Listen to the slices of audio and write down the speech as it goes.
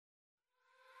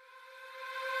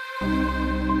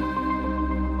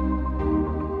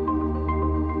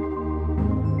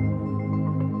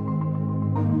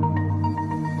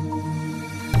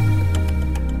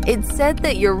It's said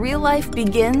that your real life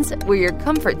begins where your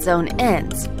comfort zone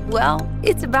ends. Well,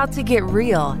 it's about to get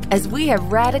real as we have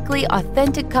radically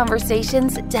authentic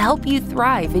conversations to help you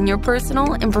thrive in your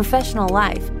personal and professional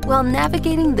life while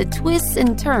navigating the twists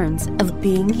and turns of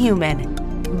being human.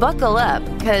 Buckle up,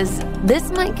 because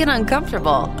This Might Get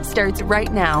Uncomfortable starts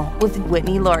right now with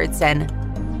Whitney Lauritsen.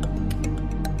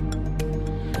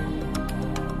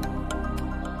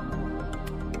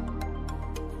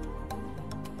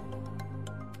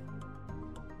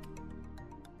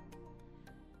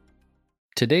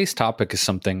 Today's topic is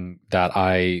something that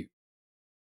I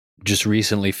just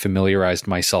recently familiarized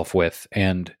myself with.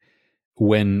 And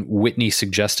when Whitney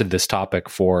suggested this topic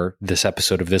for this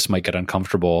episode of This Might Get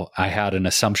Uncomfortable, I had an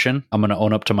assumption. I'm going to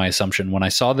own up to my assumption. When I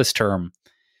saw this term,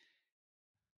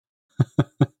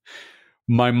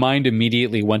 my mind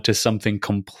immediately went to something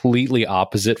completely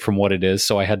opposite from what it is.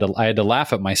 So I had to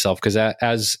laugh at myself, because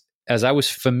as I was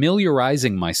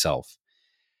familiarizing myself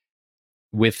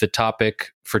with the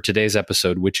topic for today's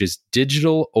episode, which is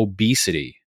digital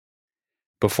obesity.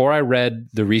 Before I read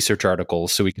the research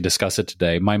articles so we can discuss it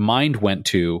today, my mind went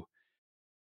to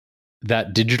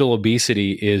that digital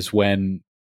obesity is when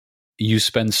you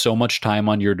spend so much time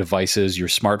on your devices, your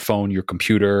smartphone, your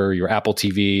computer, your Apple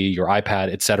TV, your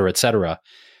iPad, et cetera,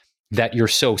 that you're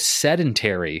so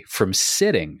sedentary from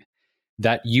sitting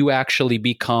that you actually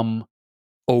become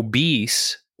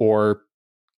obese or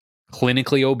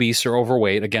clinically obese or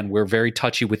overweight. Again, we're very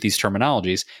touchy with these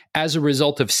terminologies as a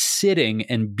result of sitting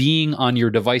and being on your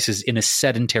devices in a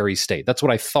sedentary state. That's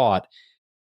what I thought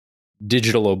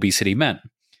digital obesity meant,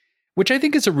 which I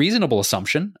think is a reasonable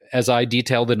assumption. As I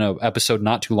detailed in an episode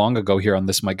not too long ago here on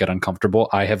This Might Get Uncomfortable,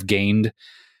 I have gained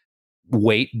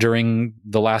weight during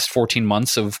the last 14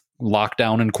 months of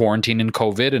lockdown and quarantine and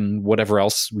COVID and whatever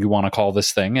else we want to call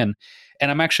this thing. And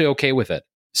I'm actually okay with it.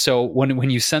 So when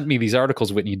you sent me these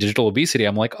articles, Whitney, digital obesity,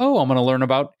 I'm like, oh, I'm going to learn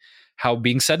about how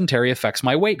being sedentary affects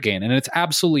my weight gain. And it's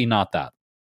absolutely not that.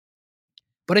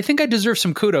 But I think I deserve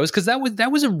some kudos, because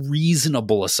that was a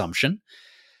reasonable assumption.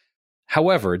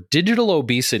 However, digital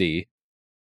obesity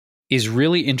is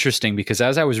really interesting, because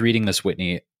as I was reading this,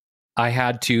 Whitney, I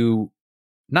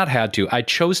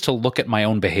chose to look at my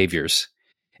own behaviors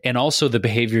and also the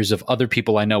behaviors of other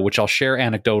people I know, which I'll share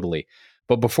anecdotally.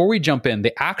 But before we jump in,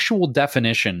 the actual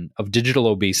definition of digital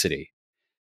obesity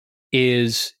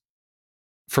is,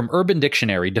 from Urban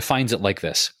Dictionary, defines it like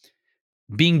this.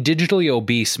 Being digitally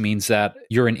obese means that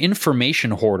you're an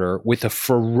information hoarder with a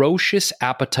ferocious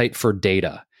appetite for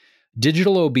data.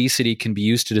 Digital obesity can be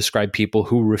used to describe people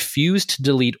who refuse to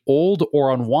delete old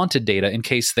or unwanted data in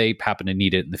case they happen to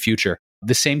need it in the future.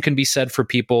 The same can be said for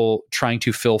people trying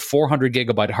to fill 400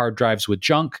 gigabyte hard drives with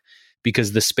junk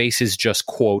because the space is just,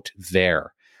 quote,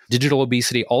 there. Digital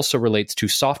obesity also relates to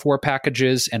software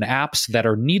packages and apps that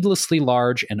are needlessly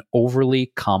large and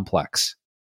overly complex.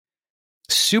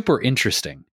 Super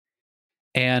interesting.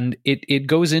 And it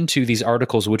goes into these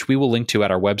articles, which we will link to at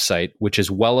our website, which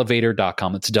is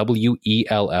wellevatr.com. It's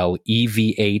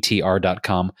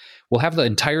WELLEVATR.com. We'll have the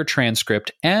entire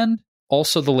transcript and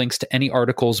also the links to any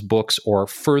articles, books, or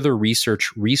further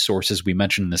research resources we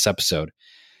mentioned in this episode.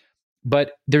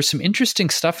 But there's some interesting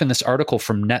stuff in this article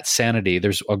from NetSanity.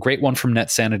 There's a great one from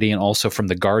NetSanity and also from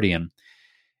The Guardian.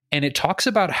 And it talks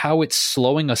about how it's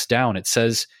slowing us down. It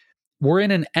says, we're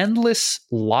in an endless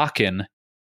lock-in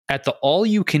at the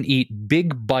all-you-can-eat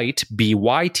Big Bite,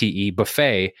 BYTE,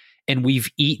 buffet, and we've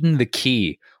eaten the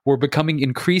key. We're becoming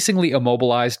increasingly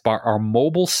immobilized by our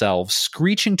mobile selves,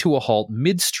 screeching to a halt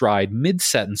mid-stride,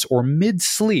 mid-sentence, or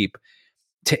mid-sleep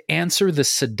to answer the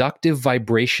seductive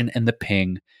vibration and the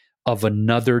ping of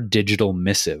another digital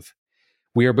missive.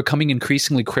 We are becoming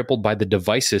increasingly crippled by the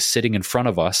devices sitting in front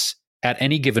of us at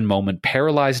any given moment,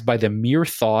 paralyzed by the mere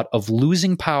thought of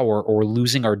losing power or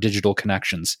losing our digital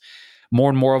connections. More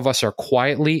and more of us are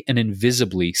quietly and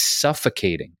invisibly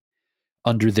suffocating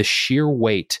under the sheer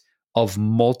weight of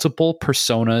multiple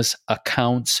personas,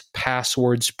 accounts,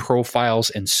 passwords, profiles,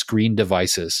 and screen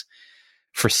devices.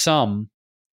 For some,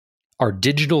 our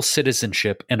digital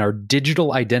citizenship and our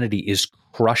digital identity is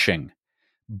crushing,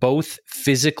 both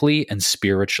physically and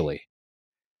spiritually.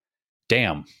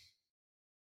 Damn.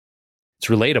 It's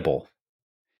relatable.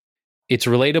 It's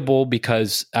relatable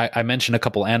because I mentioned a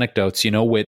couple anecdotes.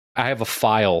 I have a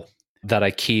file that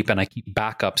I keep, and I keep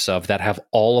backups of, that have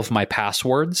all of my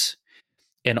passwords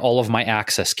and all of my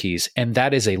access keys. And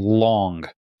that is a long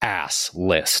ass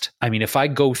list. I mean, if I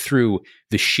go through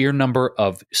the sheer number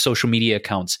of social media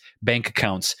accounts, bank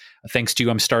accounts, thanks to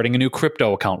you, I'm starting a new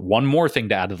crypto account. One more thing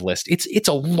to add to the list. It's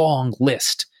a long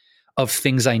list of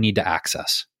things I need to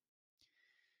access.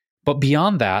 But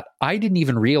beyond that, I didn't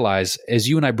even realize, as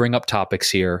you and I bring up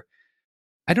topics here,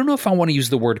 I don't know if I want to use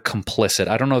the word complicit.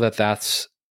 I don't know that that's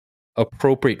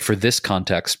appropriate for this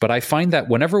context, but I find that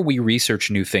whenever we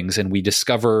research new things and we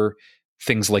discover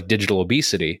things like digital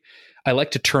obesity, I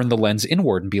like to turn the lens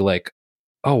inward and be like,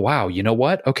 oh, wow, you know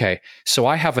what? Okay, so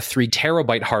I have a 3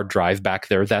 terabyte hard drive back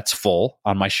there that's full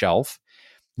on my shelf.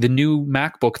 The new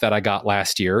MacBook that I got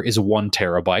last year is 1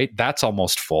 terabyte. That's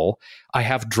almost full. I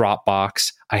have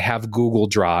Dropbox. I have Google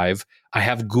Drive. I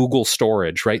have Google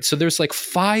Storage, right? So there's like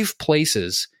 5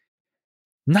 places.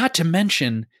 Not to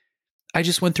mention, I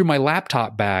just went through my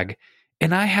laptop bag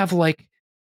and I have like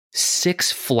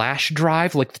 6 flash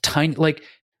drive, like the tiny, like,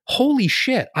 holy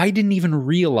shit. I didn't even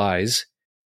realize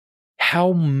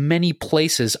how many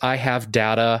places I have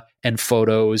data and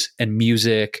photos and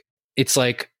music. It's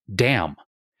like, damn.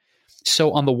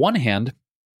 So on the one hand,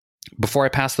 before I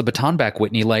pass the baton back,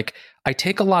 Whitney, like I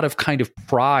take a lot of kind of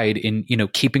pride in,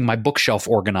 keeping my bookshelf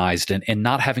organized and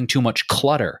not having too much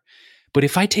clutter. But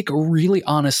if I take a really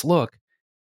honest look,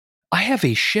 I have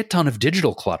a shit ton of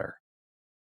digital clutter.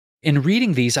 In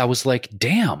reading these, I was like,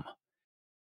 damn.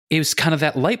 It was kind of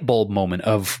that light bulb moment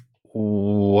of,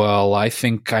 well, I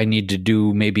think I need to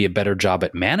do maybe a better job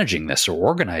at managing this or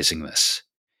organizing this.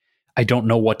 I don't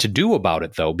know what to do about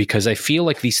it, though, because I feel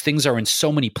like these things are in so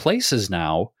many places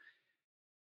now.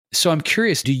 So I'm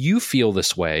curious, do you feel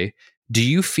this way? Do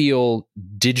you feel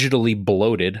digitally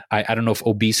bloated? I don't know if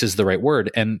obese is the right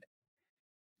word. And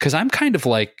because I'm kind of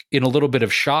like in a little bit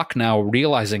of shock now,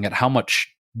 realizing at how much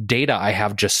data I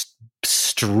have just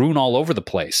strewn all over the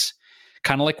place.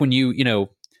 Kind of like when you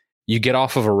get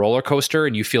off of a roller coaster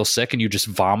and you feel sick and you just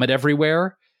vomit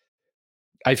everywhere.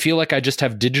 I feel like I just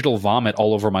have digital vomit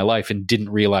all over my life and didn't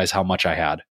realize how much I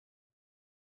had.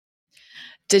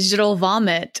 Digital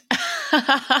vomit.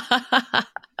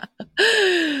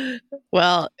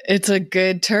 Well, it's a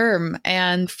good term.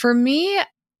 And for me,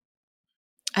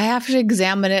 I have to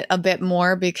examine it a bit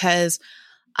more because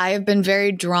I have been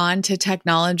very drawn to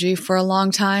technology for a long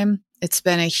time. It's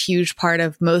been a huge part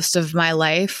of most of my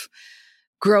life.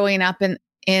 Growing up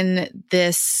in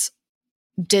this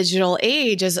digital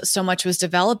age, as so much was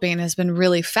developing, has been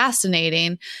really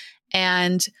fascinating.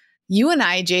 And you and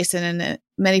I, Jason, and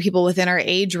many people within our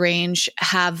age range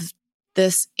have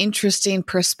this interesting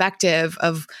perspective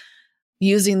of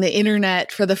using the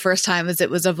internet for the first time as it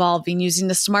was evolving, using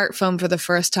the smartphone for the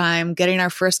first time, getting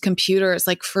our first computers.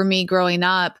 Like for me growing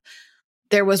up,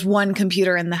 there was one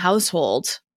computer in the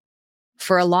household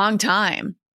for a long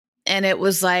time. And it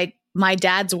was like my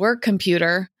dad's work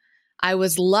computer. I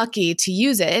was lucky to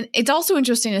use it. And it's also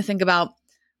interesting to think about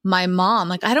my mom.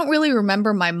 Like, I don't really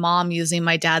remember my mom using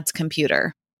my dad's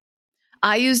computer.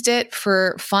 I used it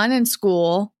for fun in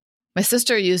school. My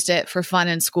sister used it for fun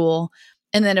in school.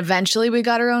 And then eventually we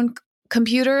got our own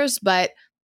computers. But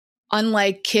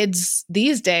unlike kids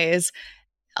these days,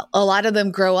 a lot of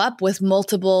them grow up with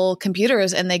multiple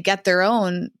computers and they get their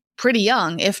own pretty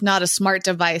young, if not a smart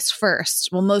device first.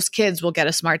 Well, most kids will get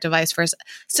a smart device first.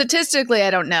 Statistically,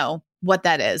 I don't know what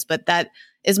that is, but that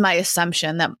is my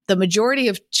assumption that the majority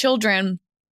of children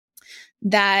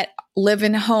that live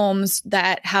in homes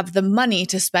that have the money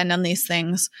to spend on these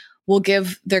things will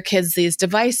give their kids these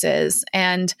devices.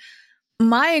 And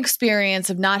my experience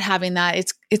of not having that,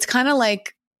 it's kind of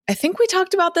like, I think we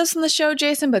talked about this in the show,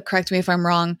 Jason, but correct me if I'm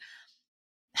wrong,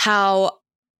 how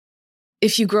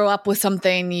if you grow up with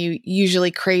something, you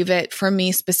usually crave it. For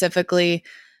me specifically,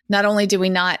 not only do we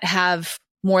not have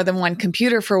more than one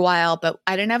computer for a while, but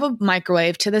I didn't have a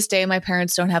microwave. To this day, my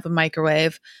parents don't have a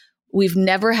microwave. We've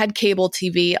never had cable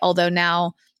TV, although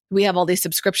now we have all these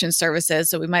subscription services,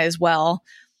 so we might as well.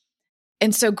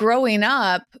 And so growing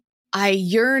up, I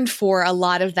yearned for a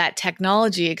lot of that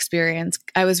technology experience.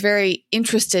 I was very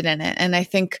interested in it. And I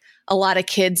think a lot of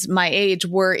kids my age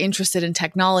were interested in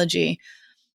technology.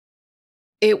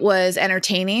 It was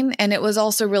entertaining, and it was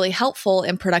also really helpful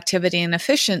in productivity and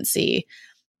efficiency.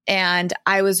 And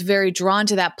I was very drawn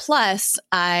to that. Plus,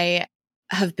 I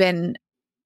have been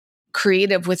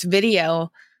creative with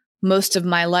video most of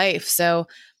my life. So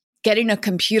getting a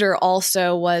computer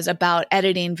also was about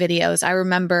editing videos. I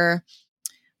remember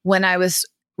when I was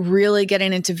really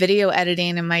getting into video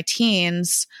editing in my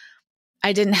teens,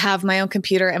 I didn't have my own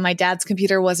computer, and my dad's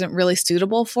computer wasn't really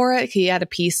suitable for it. He had a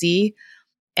PC.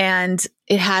 And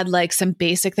it had like some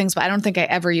basic things, but I don't think I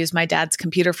ever used my dad's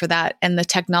computer for that. And the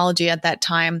technology at that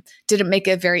time didn't make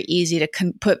it very easy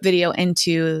to put video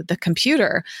into the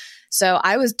computer. So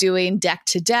I was doing deck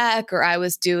to deck, or I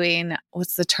was doing,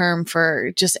 what's the term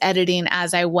for just editing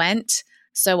as I went.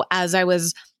 So as I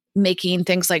was making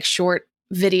things like short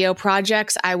video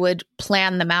projects, I would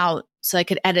plan them out so I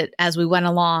could edit as we went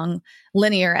along,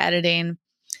 linear editing.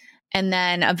 And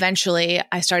then eventually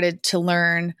I started to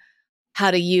learn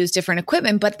how to use different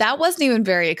equipment, but that wasn't even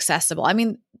very accessible. I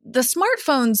mean, the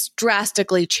smartphones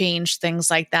drastically changed things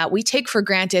like that. We take for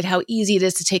granted how easy it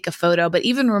is to take a photo, but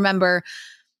even remember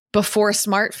before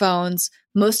smartphones,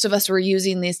 most of us were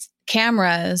using these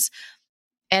cameras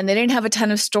and they didn't have a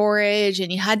ton of storage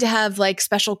and you had to have like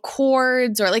special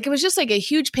cords or like, it was just like a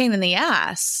huge pain in the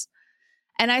ass.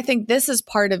 And I think this is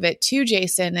part of it too,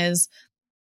 Jason, is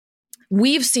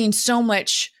we've seen so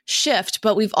much shift,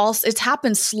 but it's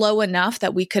happened slow enough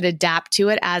that we could adapt to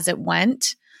it as it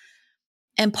went.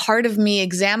 And part of me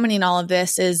examining all of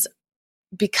this is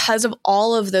because of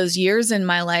all of those years in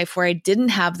my life where I didn't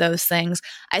have those things,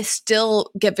 I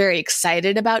still get very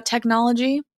excited about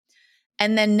technology.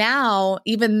 And then now,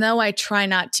 even though I try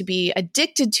not to be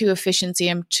addicted to efficiency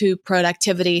and to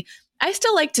productivity, I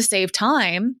still like to save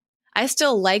time. I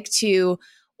still like to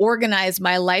organize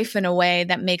my life in a way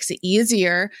that makes it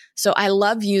easier. So I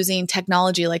love using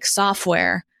technology like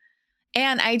software.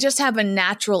 And I just have a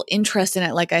natural interest in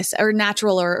it, like I said, or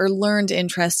natural or learned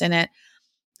interest in it.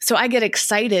 So I get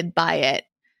excited by it.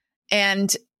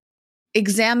 And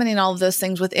examining all of those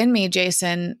things within me,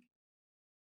 Jason,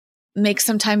 makes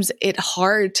sometimes it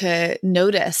hard to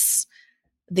notice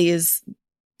these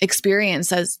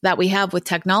experiences that we have with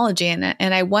technology. And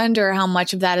I wonder how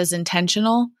much of that is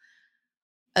intentional,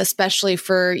 especially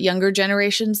for younger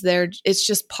generations. It's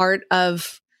just part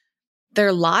of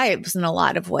their lives in a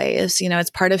lot of ways. You know, it's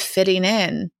part of fitting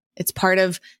in. It's part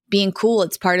of being cool.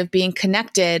 It's part of being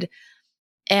connected.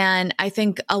 And I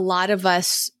think a lot of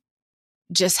us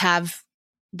just have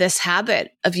this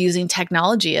habit of using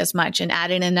technology as much and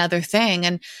adding another thing.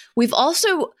 And we've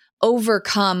also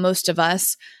overcome, most of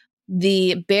us,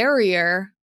 the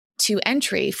barrier to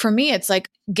entry. For me, it's like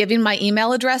giving my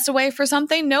email address away for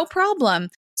something, no problem.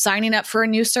 Signing up for a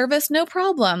new service, no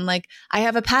problem. Like I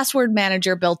have a password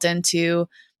manager built into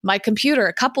my computer,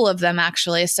 a couple of them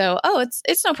actually. So,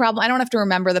 it's no problem. I don't have to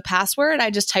remember the password. I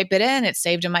just type it in. It's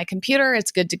saved in my computer.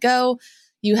 It's good to go.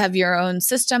 You have your own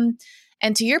system.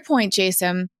 And to your point,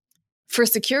 Jason, for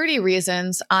security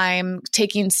reasons, I'm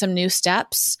taking some new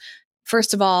steps.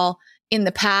 First of all, in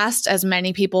the past, as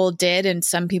many people did, and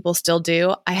some people still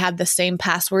do, I had the same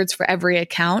passwords for every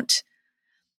account.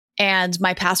 And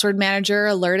my password manager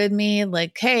alerted me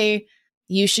like, hey,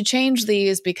 you should change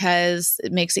these because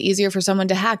it makes it easier for someone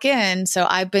to hack in. So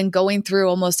I've been going through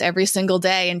almost every single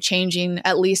day and changing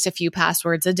at least a few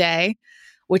passwords a day,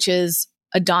 which is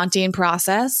a daunting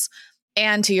process.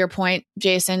 And to your point,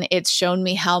 Jason, it's shown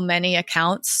me how many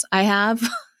accounts I have.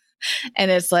 And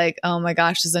it's like, oh my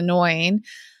gosh, this is annoying.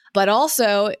 But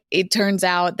also, it turns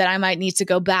out that I might need to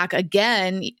go back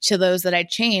again to those that I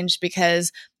changed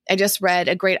because I just read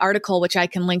a great article, which I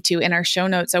can link to in our show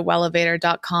notes at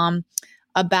wellevatr.com,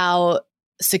 about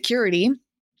security,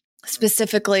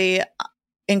 specifically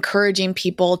encouraging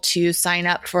people to sign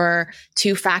up for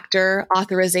two-factor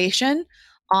authorization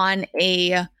on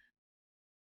a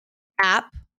app.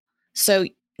 So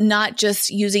not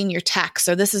just using your text.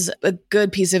 So this is a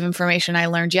good piece of information I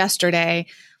learned yesterday,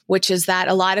 which is that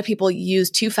a lot of people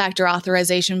use two-factor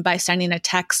authorization by sending a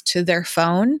text to their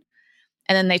phone.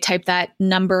 And then they type that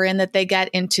number in that they get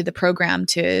into the program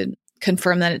to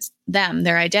confirm that it's them,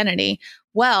 their identity.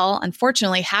 Well,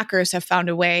 unfortunately, hackers have found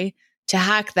a way to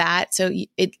hack that. So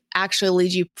it actually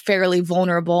leaves you fairly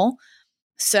vulnerable.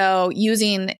 So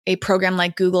using a program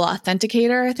like Google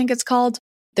Authenticator, I think it's called,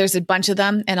 there's a bunch of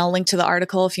them, and I'll link to the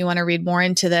article if you want to read more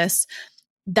into this.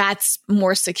 That's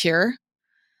more secure.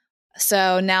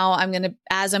 So now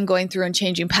as I'm going through and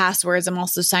changing passwords, I'm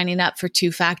also signing up for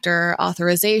two-factor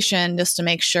authorization just to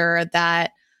make sure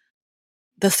that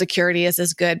the security is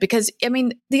as good. Because, I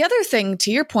mean, the other thing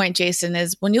to your point, Jason,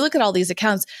 is when you look at all these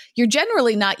accounts, you're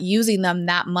generally not using them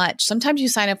that much. Sometimes you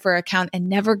sign up for an account and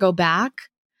never go back,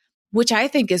 which I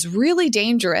think is really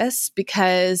dangerous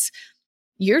because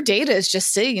your data is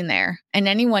just sitting there and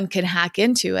anyone can hack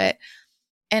into it.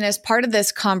 And as part of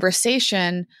this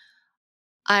conversation,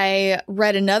 I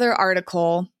read another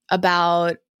article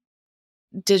about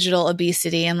digital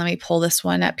obesity, and let me pull this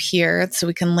one up here so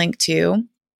we can link to.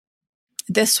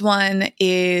 This one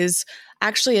is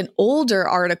actually an older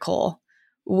article,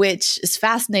 which is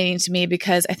fascinating to me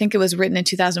because I think it was written in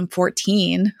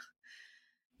 2014.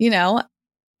 You know,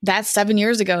 that's 7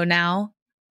 years ago now.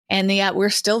 And yet we're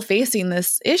still facing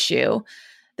this issue.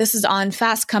 This is on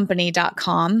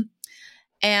fastcompany.com.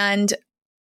 And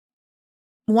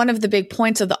one of the big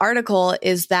points of the article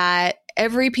is that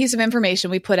every piece of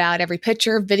information we put out, every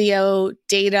picture, video,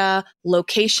 data,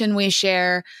 location we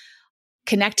share,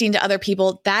 connecting to other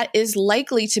people, that is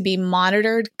likely to be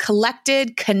monitored,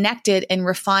 collected, connected, and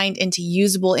refined into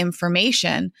usable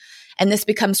information. And this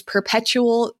becomes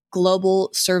perpetual global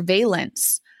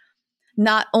surveillance.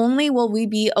 Not only will we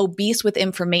be obese with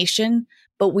information,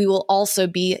 but we will also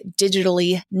be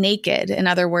digitally naked. In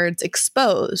other words,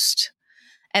 exposed.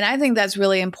 And I think that's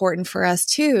really important for us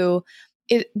too.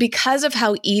 Because of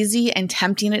how easy and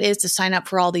tempting it is to sign up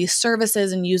for all these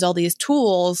services and use all these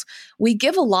tools, we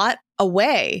give a lot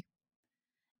away.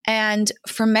 And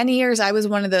for many years, I was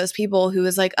one of those people who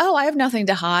was like, oh, I have nothing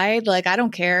to hide. Like, I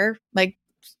don't care. Like,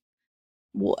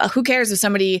 who cares if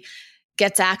somebody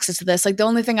gets access to this? Like, the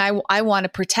only thing I want to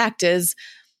protect is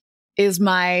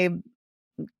my,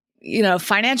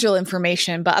 financial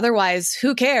information. But otherwise,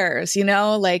 who cares?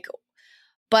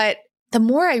 But the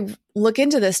more I look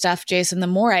into this stuff, Jason, the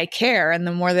more I care and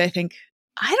the more that I think,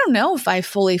 I don't know if I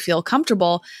fully feel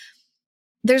comfortable.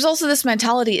 There's also this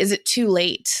mentality, is it too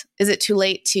late? Is it too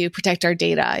late to protect our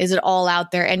data? Is it all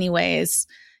out there anyways?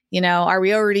 Are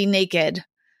we already naked?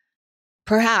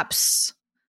 Perhaps.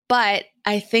 But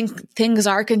I think things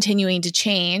are continuing to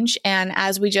change. And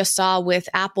as we just saw with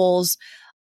Apple's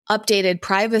updated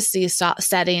privacy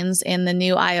settings in the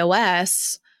new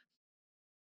iOS,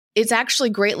 it's actually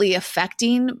greatly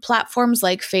affecting platforms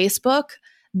like Facebook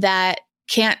that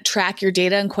can't track your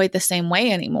data in quite the same way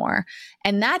anymore.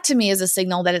 And that to me is a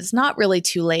signal that it's not really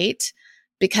too late,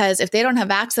 because if they don't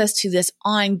have access to this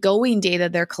ongoing data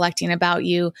they're collecting about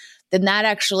you, then that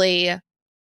actually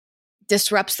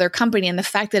disrupts their company. And the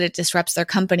fact that it disrupts their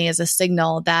company is a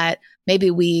signal that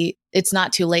maybe it's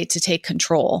not too late to take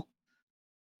control.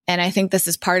 And I think this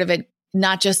is part of it,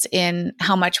 not just in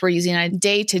how much we're using on a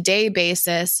day-to-day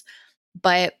basis,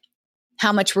 but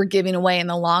how much we're giving away in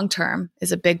the long term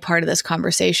is a big part of this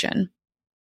conversation.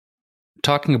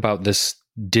 Talking about this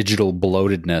digital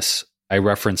bloatedness, I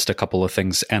referenced a couple of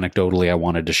things anecdotally I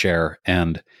wanted to share.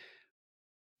 And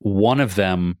one of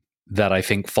them that I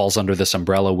think falls under this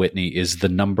umbrella, Whitney, is the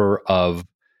number of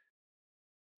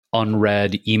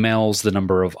unread emails, the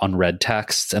number of unread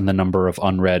texts, and the number of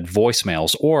unread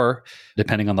voicemails. Or,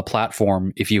 depending on the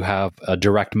platform, if you have a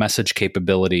direct message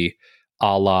capability,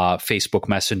 a la Facebook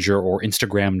Messenger or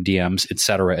Instagram DMs, et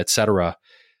cetera,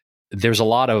 there's a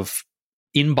lot of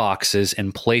inboxes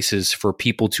and places for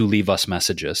people to leave us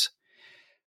messages.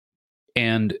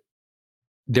 And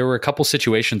there were a couple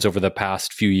situations over the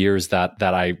past few years that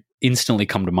I instantly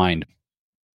come to mind.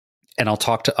 And I'll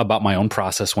talk about my own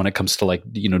process when it comes to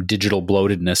digital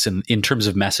bloatedness in terms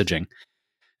of messaging.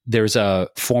 There's a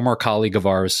former colleague of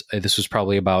ours. This was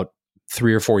probably about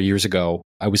 3 or 4 years ago.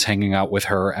 I was hanging out with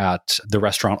her at the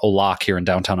restaurant Olac here in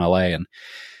downtown LA. And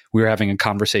we were having a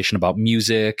conversation about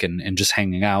music and just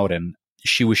hanging out. And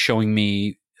she was showing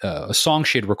me a song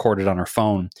she had recorded on her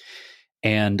phone.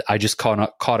 And I just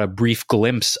caught a brief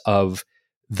glimpse of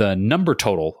the number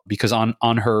total, because on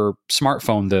her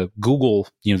smartphone, the Google,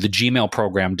 the Gmail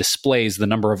program displays the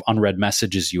number of unread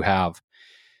messages you have.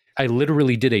 I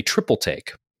literally did a triple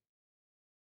take.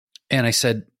 And I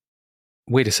said,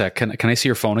 wait a sec, can I see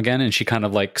your phone again? And she kind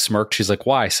of smirked. She's like,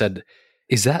 why? I said,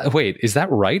 is that right?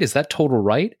 Is that total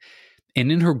right?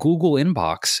 And in her Google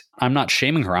inbox, I'm not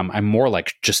shaming her. I'm more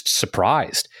just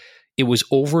surprised. It was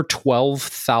over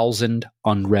 12,000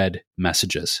 unread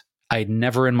messages. I'd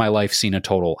never in my life seen a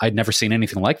total. I'd never seen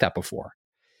anything like that before.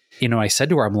 I said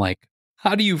to her, I'm like,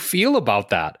 how do you feel about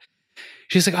that?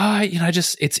 She's like,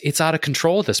 it's out of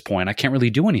control at this point. I can't really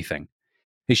do anything.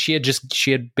 She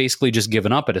had basically just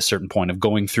given up at a certain point of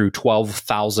going through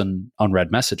 12,000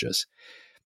 unread messages.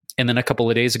 And then a couple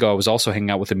of days ago, I was also hanging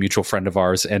out with a mutual friend of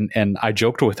ours, and I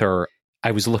joked with her.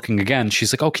 I was looking again.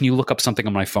 She's like, oh, can you look up something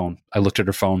on my phone? I looked at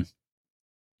her phone,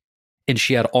 and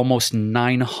she had almost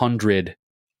 900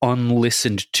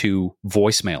 unlistened to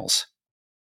voicemails.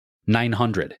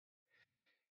 900.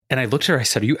 And I looked at her, I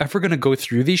said, are you ever going to go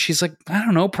through these? She's like, I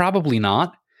don't know, probably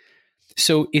not.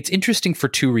 So it's interesting for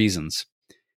two reasons.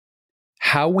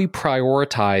 How we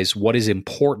prioritize what is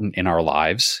important in our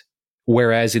lives,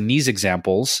 whereas in these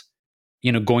examples,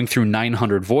 going through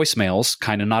 900 voicemails,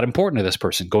 kind of not important to this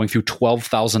person. Going through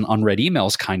 12,000 unread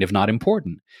emails, kind of not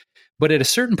important. But at a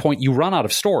certain point, you run out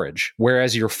of storage,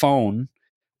 whereas your phone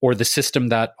or the system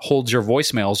that holds your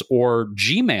voicemails or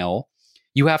Gmail,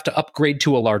 you have to upgrade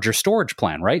to a larger storage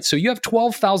plan, right? So you have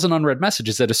 12,000 unread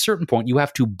messages. At a certain point, you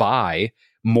have to buy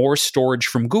more storage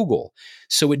from Google.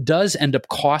 So it does end up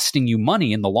costing you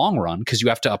money in the long run because you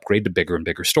have to upgrade to bigger and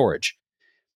bigger storage.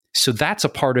 So that's a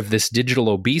part of this digital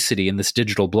obesity and this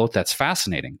digital bloat that's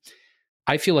fascinating.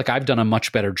 I feel like I've done a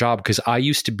much better job because I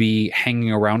used to be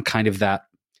hanging around kind of that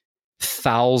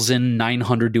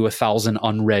 900 to 1,000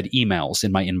 unread emails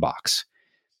in my inbox.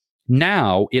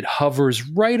 Now it hovers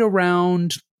right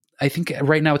around, I think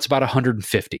right now it's about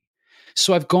 150.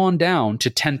 So I've gone down to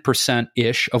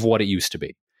 10%-ish of what it used to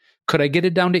be. Could I get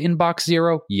it down to inbox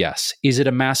zero? Yes. Is it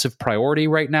a massive priority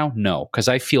right now? No, because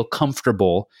I feel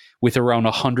comfortable with around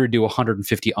 100 to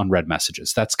 150 unread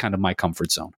messages. That's kind of my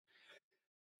comfort zone.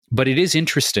 But it is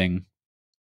interesting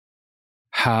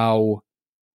how,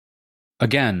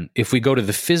 again, if we go to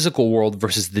the physical world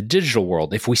versus the digital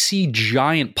world, if we see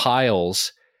giant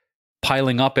piles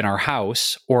piling up in our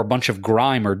house or a bunch of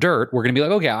grime or dirt, we're going to be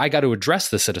like, okay, I got to address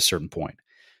this at a certain point.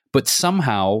 But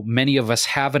somehow many of us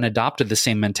haven't adopted the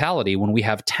same mentality when we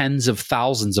have tens of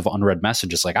thousands of unread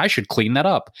messages. Like, I should clean that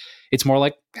up. It's more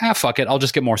like, fuck it, I'll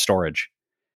just get more storage.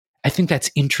 I think that's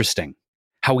interesting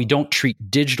how we don't treat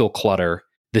digital clutter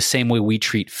the same way we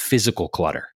treat physical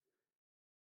clutter.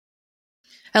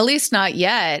 At least not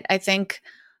yet. I think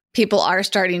people are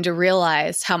starting to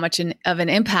realize how much of an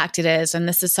impact it is. And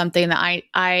this is something that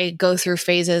I go through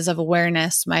phases of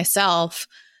awareness myself.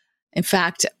 In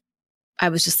fact, I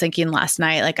was just thinking last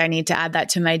night, like, I need to add that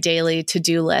to my daily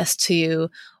to-do list to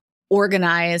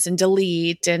organize and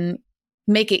delete and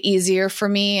make it easier for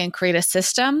me and create a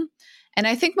system. And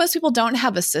I think most people don't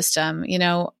have a system. You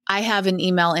know, I have an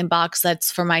email inbox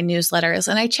that's for my newsletters,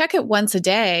 and I check it once a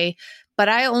day, but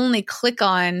I only click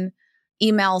on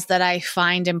emails that I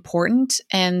find important.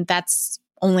 And that's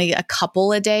only a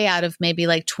couple a day out of maybe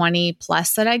like 20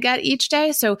 plus that I get each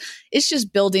day. So it's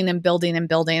just building and building and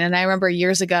building. And I remember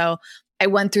years ago, I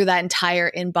went through that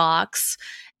entire inbox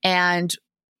and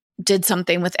did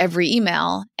something with every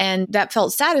email, and that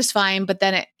felt satisfying. But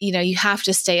then you have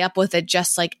to stay up with it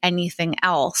just like anything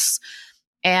else.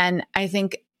 And I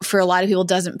think for a lot of people, it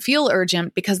doesn't feel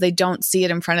urgent because they don't see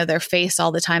it in front of their face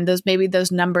all the time.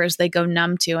 Those numbers they go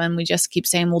numb to, and we just keep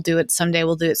saying, we'll do it someday.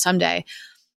 We'll do it someday.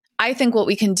 I think what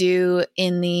we can do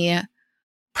in the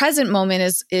present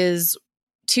moment is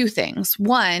two things.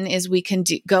 One is we can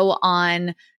go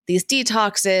on these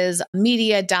detoxes,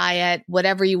 media diet,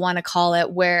 whatever you want to call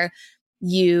it, where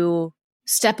you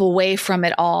step away from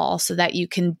it all so that you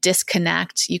can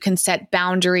disconnect. You can set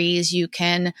boundaries. You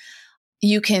can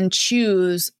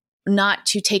choose not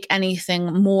to take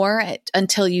anything more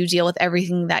until you deal with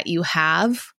everything that you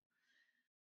have.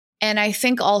 And I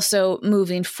think also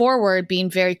moving forward, being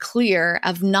very clear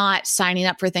of not signing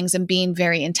up for things and being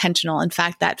very intentional. In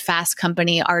fact, that Fast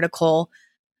Company article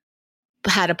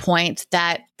had a point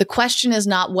that the question is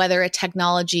not whether a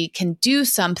technology can do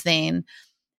something.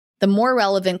 The more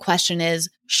relevant question is,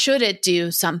 should it do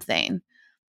something?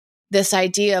 This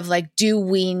idea of like, do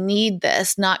we need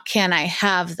this? Not, can I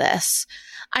have this?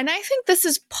 And I think this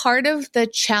is part of the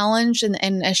challenge and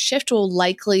a shift we'll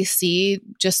likely see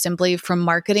just simply from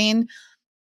marketing.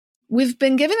 We've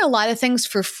been given a lot of things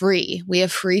for free. We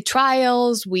have free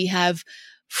trials. We have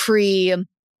free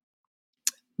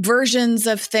versions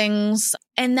of things.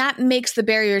 And that makes the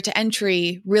barrier to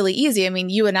entry really easy. I mean,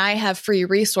 you and I have free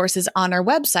resources on our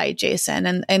website,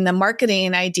 Jason. And the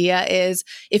marketing idea is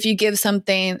if you give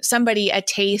somebody a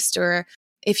taste, or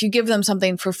if you give them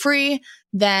something for free,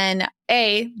 then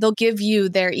they'll give you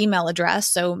their email address.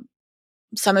 So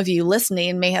some of you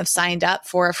listening may have signed up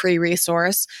for a free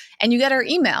resource and you get our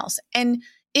emails. And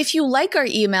if you like our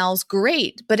emails,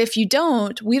 great. But if you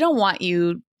don't, we don't want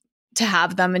you to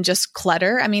have them and just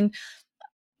clutter. I mean,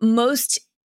 most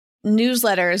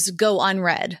newsletters go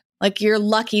unread. Like, you're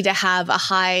lucky to have a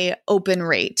high open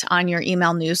rate on your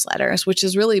email newsletters, which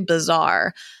is really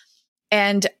bizarre.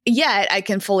 And yet I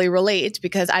can fully relate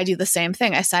because I do the same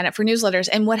thing. I sign up for newsletters.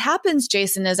 And what happens,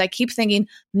 Jason, is I keep thinking,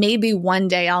 maybe one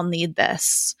day I'll need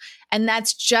this. And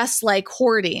that's just like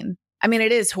hoarding. I mean,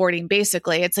 it is hoarding,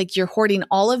 basically. It's like you're hoarding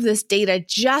all of this data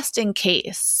just in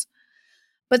case.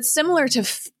 But similar to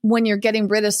when you're getting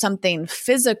rid of something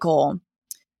physical,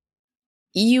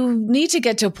 you need to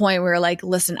get to a point where, like,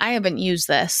 listen, I haven't used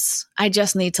this. I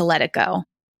just need to let it go.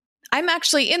 I'm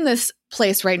actually in this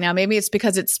place right now. Maybe it's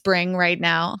because it's spring right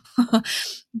now,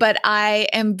 but I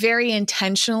am very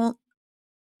intentional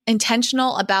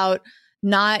about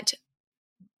not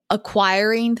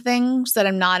acquiring things that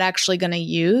I'm not actually going to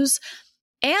use.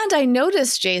 And I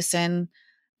noticed, Jason,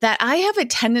 that I have a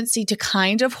tendency to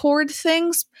kind of hoard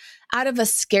things out of a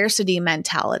scarcity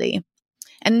mentality.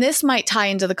 And this might tie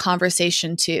into the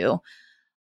conversation too.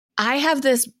 I have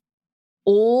this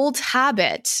old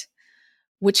habit,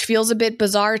 which feels a bit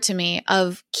bizarre to me,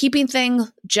 of keeping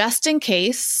things just in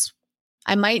case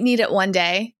I might need it one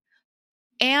day,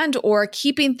 and or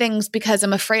keeping things because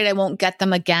I'm afraid I won't get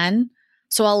them again.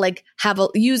 So I'll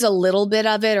use a little bit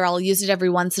of it, or I'll use it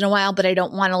every once in a while, but I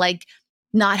don't want to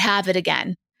not have it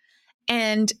again.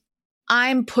 And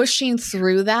I'm pushing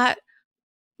through that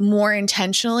more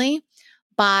intentionally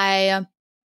by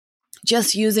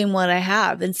just using what I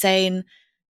have and saying,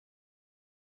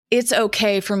 it's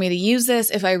okay for me to use this.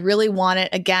 If I really want it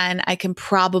again, I can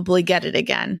probably get it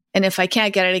again. And if I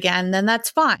can't get it again, then that's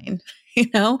fine.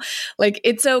 Like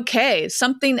it's okay.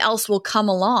 Something else will come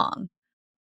along.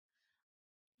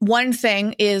 One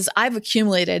thing is I've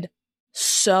accumulated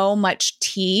so much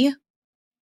tea.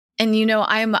 And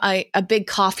I'm a big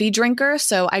coffee drinker.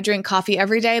 So I drink coffee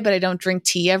every day, but I don't drink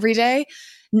tea every day.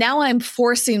 Now I'm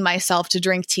forcing myself to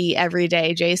drink tea every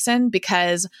day, Jason,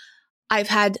 because I've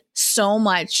had so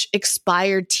much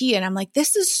expired tea. And I'm like,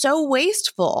 this is so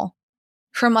wasteful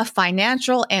from a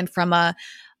financial and from a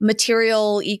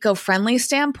material eco-friendly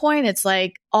standpoint. It's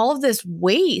like all of this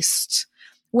waste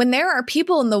when there are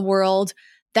people in the world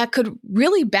that could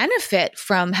really benefit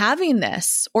from having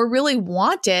this or really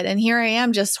want it. And here I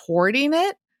am just hoarding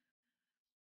it.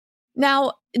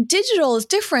 Now, digital is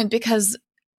different because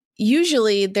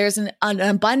usually there's an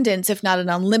abundance, if not an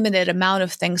unlimited amount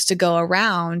of things to go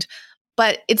around.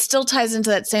 But it still ties into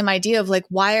that same idea of like,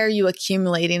 why are you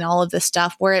accumulating all of this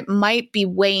stuff where it might be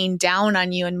weighing down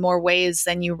on you in more ways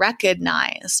than you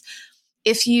recognize?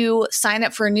 If you sign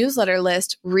up for a newsletter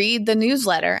list, read the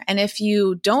newsletter. And if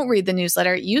you don't read the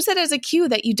newsletter, use it as a cue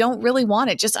that you don't really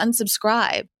want it. Just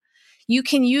unsubscribe. You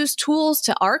can use tools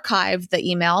to archive the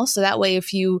email. So that way,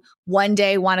 if you one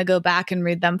day want to go back and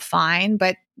read them, fine.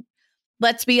 But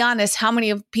let's be honest, how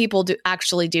many people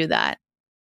actually do that?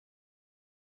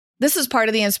 This is part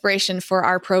of the inspiration for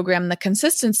our program, The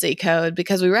Consistency Code,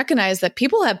 because we recognize that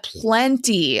people have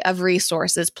plenty of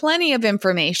resources, plenty of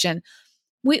information.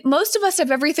 Most of us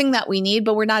have everything that we need,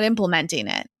 but we're not implementing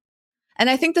it. And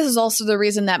I think this is also the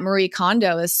reason that Marie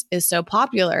Kondo is so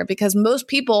popular, because most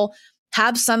people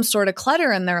have some sort of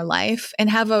clutter in their life and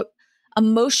have a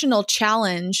emotional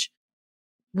challenge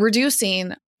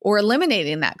reducing or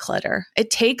eliminating that clutter. It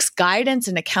takes guidance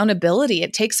and accountability.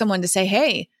 It takes someone to say,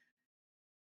 hey,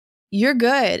 you're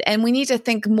good. And we need to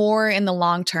think more in the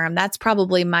long term. That's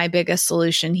probably my biggest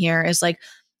solution here is like,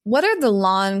 what are the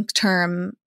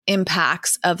long-term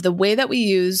impacts of the way that we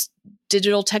use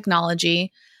digital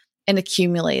technology and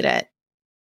accumulate it?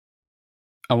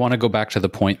 I want to go back to the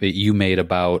point that you made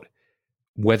about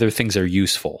whether things are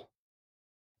useful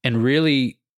and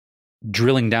really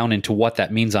drilling down into what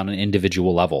that means on an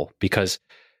individual level. Because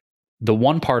the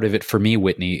one part of it for me,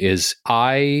 Whitney, is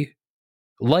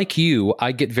like you,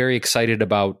 I get very excited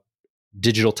about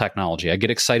digital technology. I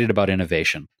get excited about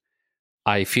innovation.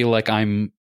 I feel like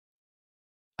I'm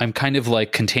kind of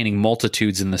like containing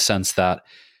multitudes in the sense that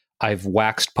I've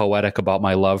waxed poetic about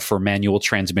my love for manual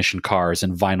transmission cars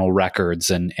and vinyl records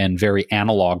and very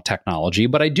analog technology,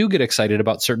 but I do get excited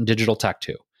about certain digital tech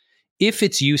too, if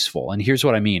it's useful. And here's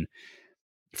what I mean.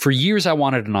 For years, I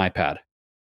wanted an iPad,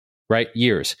 right?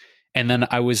 Years. And then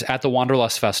I was at the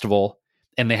Wanderlust Festival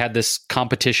and they had this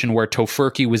competition where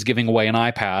Tofurky was giving away an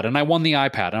iPad and I won the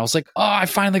iPad. And I was like, oh, I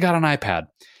finally got an iPad.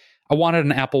 I wanted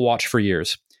an Apple Watch for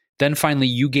years. Then finally,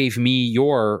 you gave me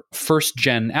your first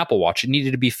gen Apple Watch. It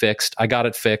needed to be fixed. I got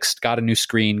it fixed, got a new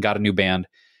screen, got a new band,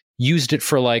 used it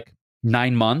for like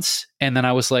 9 months. And then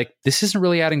I was like, this isn't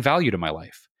really adding value to my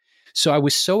life. So I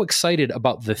was so excited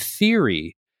about the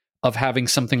theory of having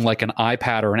something like an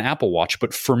iPad or an Apple Watch.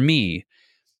 But for me,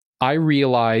 I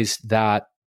realized that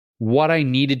what I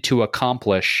needed to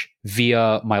accomplish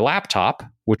via my laptop,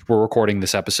 which we're recording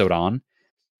this episode on,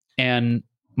 and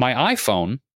my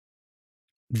iPhone,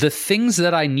 the things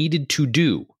that I needed to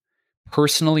do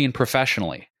personally and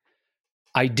professionally,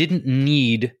 I didn't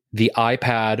need the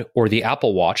iPad or the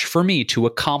Apple Watch for me to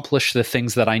accomplish the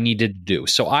things that I needed to do.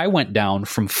 So I went down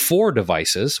from 4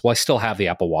 devices. Well, I still have the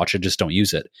Apple Watch. I just don't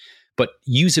use it. But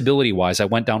usability wise, I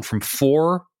went down from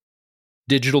 4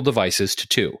 digital devices to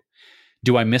 2.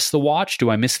 Do I miss the watch? Do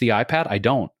I miss the iPad? I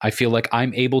don't. I feel like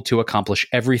I'm able to accomplish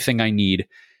everything I need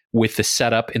with the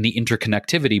setup and the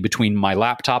interconnectivity between my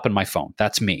laptop and my phone.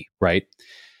 That's me, right?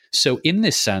 So in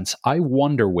this sense, I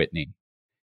wonder, Whitney,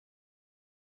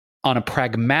 on a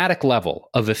pragmatic level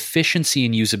of efficiency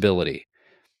and usability,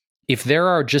 if there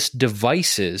are just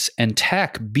devices and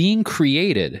tech being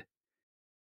created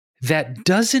that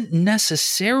doesn't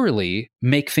necessarily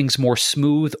make things more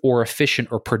smooth or efficient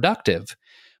or productive,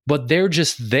 but they're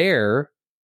just there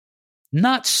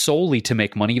not solely to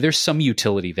make money. There's some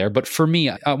utility there. But for me,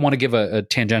 I want to give a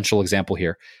tangential example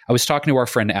here. I was talking to our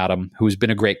friend Adam, who's been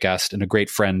a great guest and a great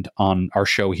friend on our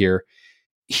show here.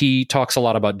 He talks a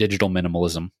lot about digital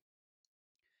minimalism.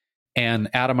 And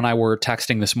Adam and I were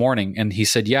texting this morning, and he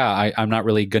said, yeah, I'm not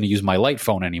really going to use my light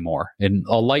phone anymore. And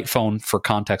a light phone, for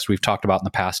context, we've talked about in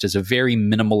the past, is a very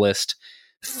minimalist,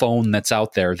 phone that's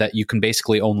out there that you can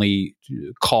basically only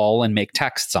call and make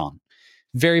texts on.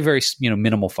 Very, very,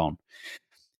 minimal phone.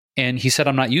 And he said,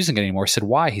 I'm not using it anymore. I said,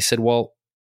 why? He said, well,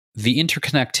 the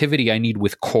interconnectivity I need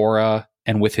with Quora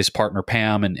and with his partner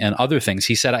Pam and other things,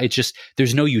 he said,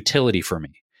 there's no utility for me.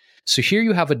 So here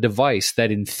you have a device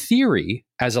that in theory,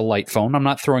 as a light phone, I'm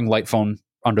not throwing light phone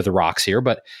under the rocks here,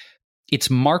 but it's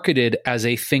marketed as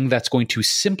a thing that's going to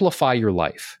simplify your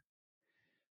life.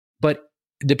 But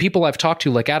the people I've talked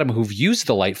to, like Adam, who've used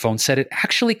the light phone, said it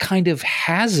actually kind of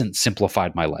hasn't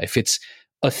simplified my life. It's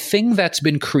a thing that's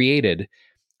been created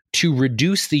to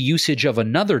reduce the usage of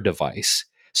another device.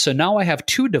 So now I have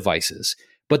two devices,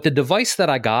 but the device that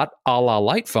I got, a la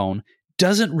light phone,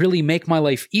 doesn't really make my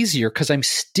life easier because I'm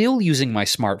still using my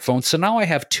smartphone. So now I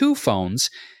have two phones.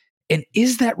 And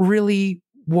is that really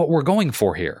what we're going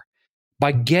for here?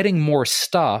 By getting more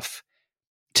stuff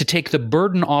to take the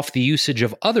burden off the usage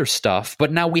of other stuff,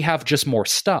 but now we have just more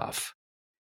stuff.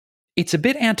 It's a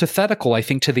bit antithetical, I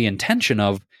think, to the intention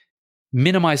of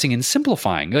minimizing and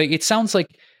simplifying. Like, it sounds like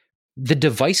the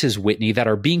devices, Whitney, that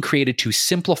are being created to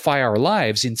simplify our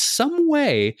lives in some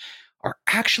way are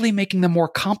actually making them more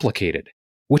complicated,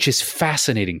 which is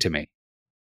fascinating to me.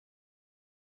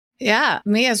 Yeah,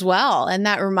 me as well. And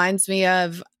that reminds me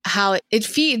of how it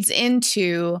feeds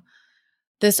into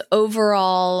this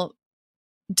overall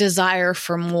desire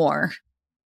for more.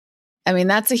 I mean,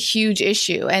 that's a huge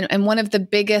issue. And one of the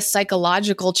biggest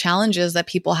psychological challenges that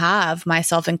people have,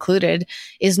 myself included,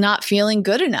 is not feeling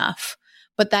good enough.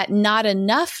 But that not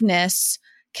enoughness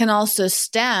can also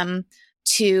stem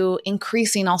to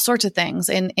increasing all sorts of things.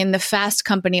 In the Fast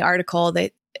Company article,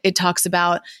 that it talks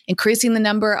about increasing the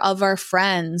number of our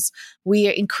friends.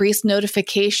 We increase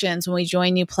notifications when we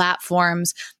join new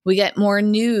platforms. We get more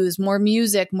news, more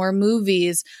music, more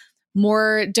movies,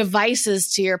 more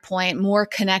devices, to your point, more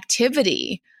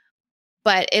connectivity.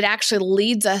 But it actually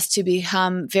leads us to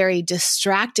become very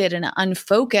distracted and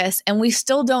unfocused, and we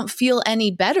still don't feel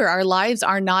any better. Our lives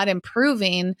are not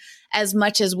improving as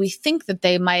much as we think that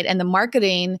they might, and the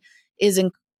marketing is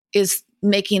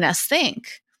making us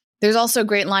think. There's also a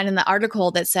great line in the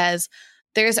article that says,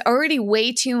 there's already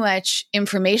way too much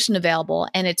information available,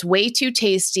 and it's way too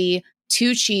tasty,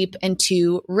 too cheap, and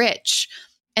too rich.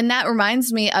 And that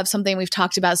reminds me of something we've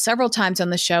talked about several times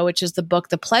on the show, which is the book,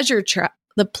 The Pleasure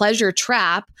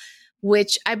Trap,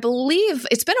 which I believe,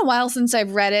 it's been a while since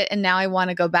I've read it, and now I want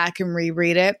to go back and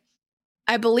reread it.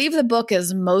 I believe the book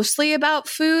is mostly about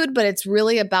food, but it's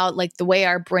really about like the way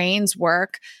our brains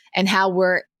work and how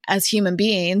we're, as human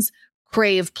beings,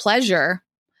 crave pleasure.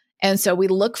 And so we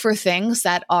look for things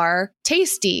that are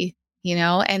tasty,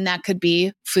 and that could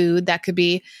be food, that could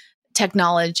be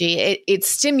technology. It's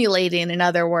stimulating, in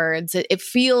other words. It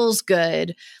feels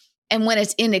good. And when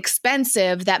it's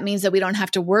inexpensive, that means that we don't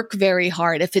have to work very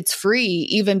hard. If it's free,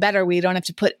 even better, we don't have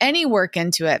to put any work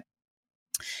into it.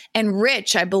 And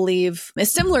rich, I believe,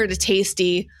 is similar to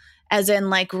tasty, as in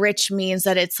like rich means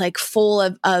that it's like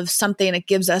full of something that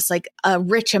gives us like a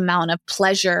rich amount of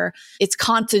pleasure. It's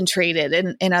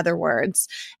concentrated, in other words.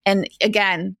 And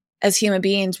again, as human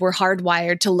beings, we're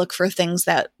hardwired to look for things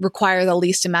that require the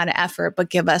least amount of effort, but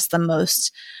give us the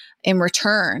most in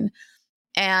return.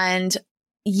 And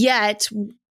yet,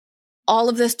 all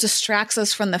of this distracts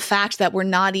us from the fact that we're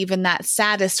not even that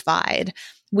satisfied.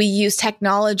 We use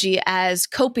technology as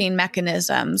coping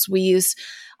mechanisms. We use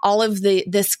all of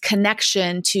this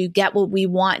connection to get what we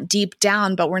want deep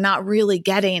down, but we're not really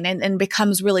getting, and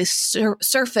becomes really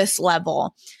surface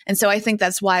level. And so I think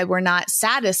that's why we're not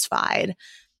satisfied.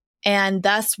 And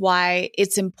that's why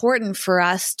it's important for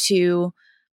us to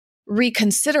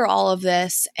reconsider all of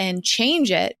this and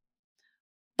change it.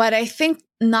 But I think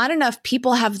not enough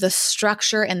people have the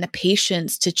structure and the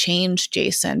patience to change,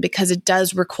 Jason, because it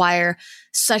does require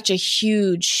such a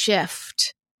huge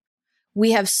shift.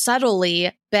 We have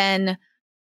subtly been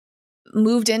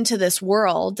moved into this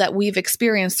world that we've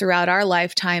experienced throughout our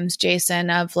lifetimes, Jason,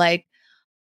 of like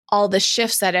all the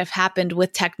shifts that have happened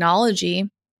with technology.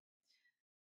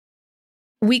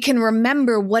 We can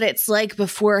remember what it's like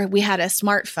before we had a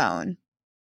smartphone.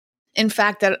 In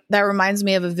fact, that reminds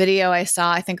me of a video I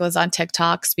saw, I think it was on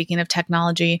TikTok, speaking of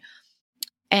technology.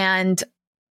 And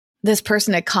this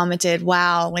person had commented,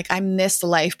 wow, like I missed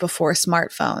life before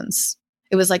smartphones.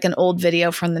 It was like an old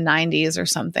video from the 90s or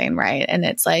something, right? And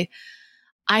it's like,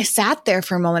 I sat there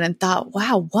for a moment and thought,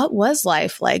 wow, what was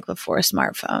life like before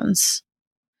smartphones?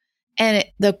 And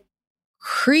the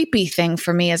creepy thing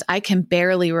for me is I can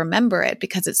barely remember it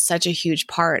because it's such a huge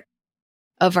part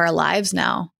of our lives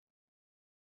now.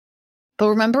 But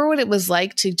remember what it was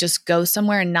like to just go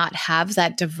somewhere and not have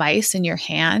that device in your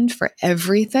hand for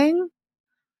everything?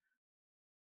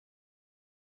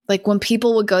 Like when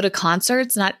people would go to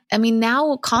concerts,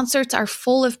 now concerts are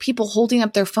full of people holding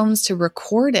up their phones to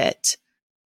record it.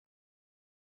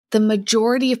 The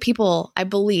majority of people, I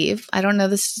believe, I don't know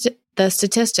the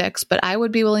statistics, but I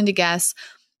would be willing to guess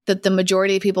that the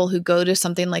majority of people who go to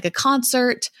something like a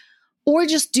concert or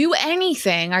just do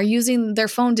anything are using their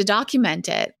phone to document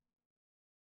it.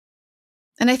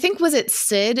 And I think, was it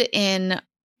Sid in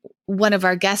one of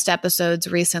our guest episodes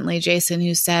recently, Jason,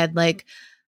 who said like,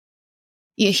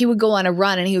 he would go on a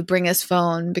run and he would bring his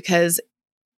phone because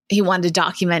he wanted to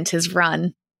document his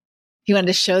run. He wanted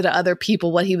to show to other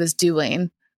people what he was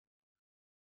doing.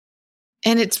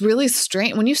 And it's really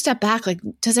strange when you step back, like,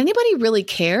 does anybody really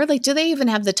care? Like, do they even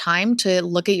have the time to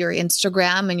look at your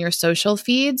Instagram and your social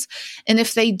feeds? And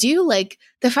if they do, like,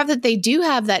 the fact that they do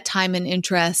have that time and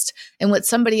interest in what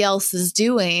somebody else is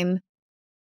doing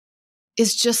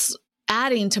is just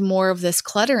adding to more of this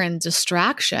clutter and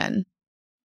distraction.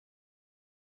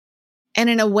 And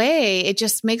in a way, it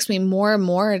just makes me more and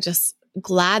more just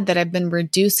glad that I've been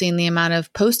reducing the amount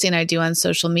of posting I do on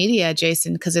social media,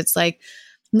 Jason, because it's like,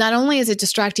 not only is it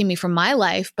distracting me from my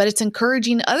life, but it's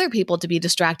encouraging other people to be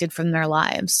distracted from their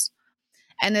lives.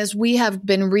 And as we have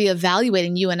been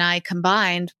reevaluating, you and I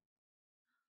combined,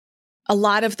 a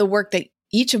lot of the work that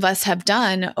each of us have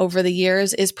done over the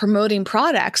years is promoting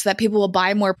products that people will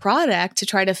buy more product to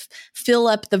try to fill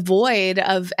up the void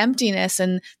of emptiness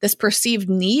and this perceived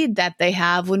need that they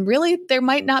have when really there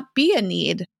might not be a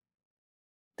need.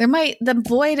 The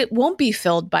void won't be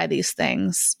filled by these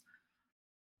things.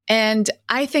 And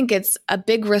I think it's a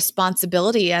big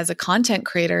responsibility as a content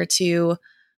creator to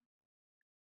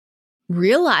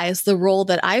realize the role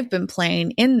that I've been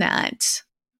playing in that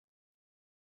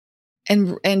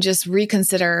and just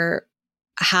reconsider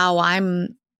how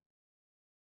I'm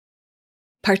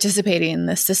participating in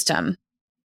this system.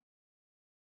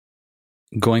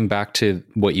 Going back to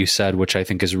what you said, which I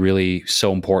think is really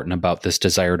so important about this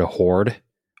desire to hoard,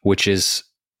 which is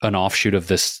an offshoot of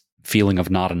this feeling of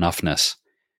not enoughness.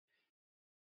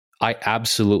 I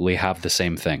absolutely have the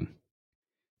same thing.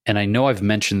 And I know I've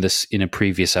mentioned this in a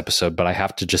previous episode, but I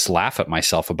have to just laugh at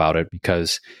myself about it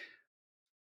because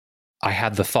I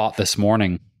had the thought this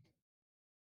morning.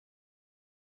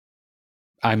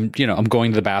 I'm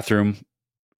going to the bathroom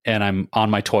and I'm on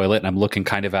my toilet and I'm looking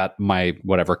kind of at my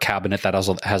whatever cabinet that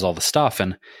has all the stuff.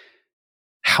 And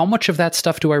how much of that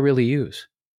stuff do I really use?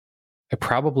 I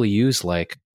probably use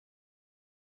like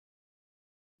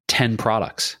 10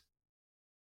 products.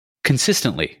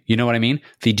 Consistently, you know what I mean?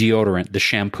 The deodorant, the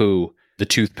shampoo, the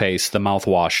toothpaste, the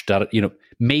mouthwash,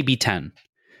 maybe 10.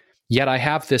 Yet I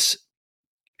have this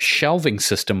shelving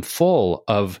system full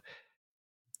of,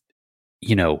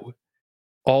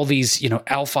 all these,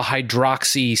 alpha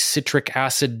hydroxy, citric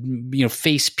acid,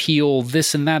 face peel,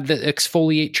 this and that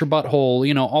exfoliate your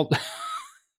butthole, all.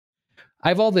 I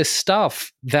have all this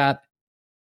stuff that,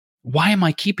 why am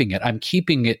I keeping it? I'm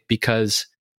keeping it because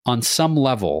on some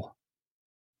level,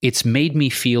 it's made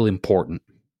me feel important.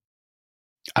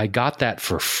 I got that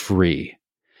for free.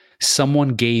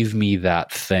 Someone gave me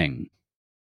that thing.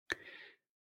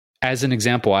 As an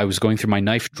example, I was going through my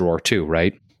knife drawer too,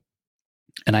 right?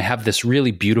 And I have this really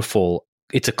beautiful,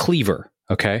 it's a cleaver,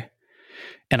 okay?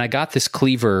 And I got this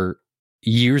cleaver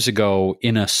years ago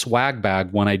in a swag bag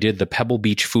when I did the Pebble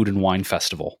Beach Food and Wine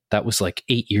Festival. That was like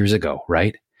 8 years ago,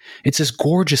 right? It's this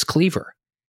gorgeous cleaver.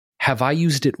 Have I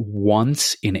used it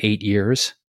once in 8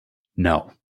 years?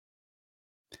 No.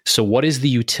 So what is the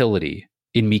utility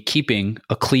in me keeping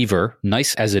a cleaver,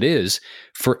 nice as it is,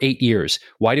 for 8 years?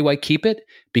 Why do I keep it?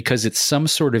 Because it's some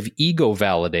sort of ego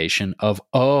validation of,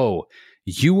 oh,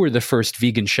 you were the first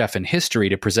vegan chef in history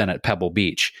to present at Pebble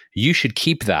Beach. You should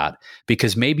keep that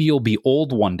because maybe you'll be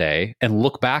old one day and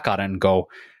look back on it and go,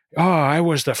 oh, I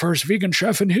was the first vegan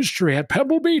chef in history at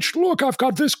Pebble Beach. Look, I've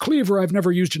got this cleaver I've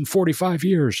never used in 45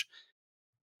 years.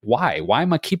 Why? Why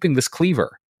am I keeping this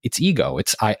cleaver? It's ego.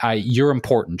 It's you're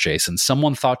important, Jason.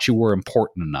 Someone thought you were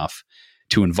important enough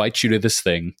to invite you to this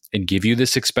thing and give you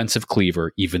this expensive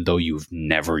cleaver, even though you've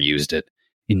never used it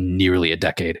in nearly a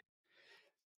decade.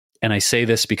 And I say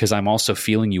this because I'm also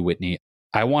feeling you, Whitney.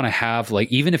 I want to have,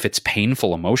 like, even if it's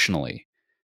painful emotionally,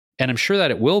 and I'm sure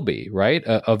that it will be, right?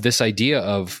 Of this idea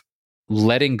of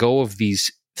letting go of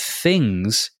these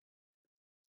things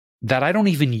that I don't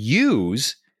even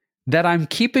use, that I'm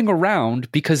keeping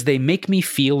around because they make me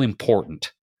feel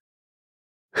important.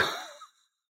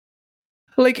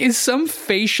 Like, is some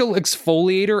facial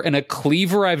exfoliator and a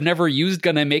cleaver I've never used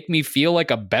going to make me feel like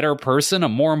a better person?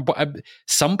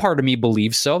 Some part of me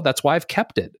believes so. That's why I've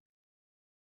kept it.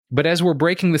 But as we're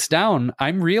breaking this down,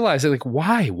 I'm realizing, like,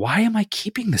 why? Why am I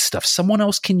keeping this stuff? Someone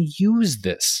else can use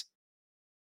this.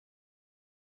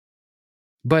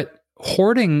 But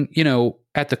hoarding,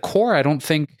 at the core, I don't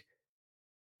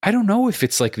know if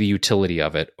it's like the utility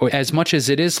of it, or as much as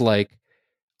it is like,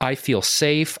 I feel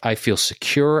safe, I feel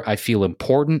secure, I feel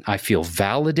important, I feel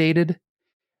validated.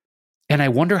 And I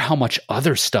wonder how much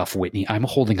other stuff, Whitney, I'm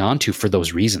holding on to for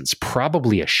those reasons.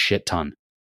 Probably a shit ton.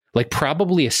 Like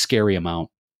probably a scary amount.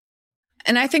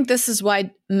 And I think this is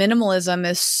why minimalism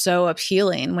is so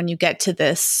appealing when you get to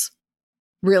this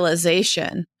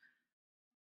realization.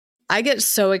 I get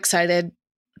so excited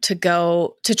to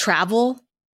go to travel.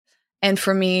 And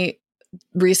for me,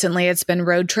 recently, it's been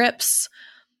road trips.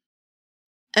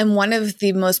 And one of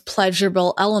the most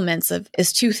pleasurable elements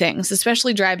is two things,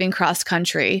 especially driving cross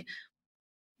country.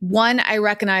 One, I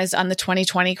recognized on the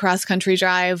 2020 cross country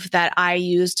drive that I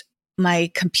used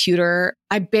my computer.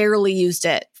 I barely used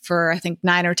it for, I think,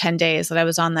 9 or 10 days that I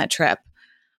was on that trip.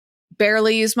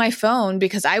 Barely used my phone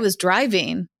because I was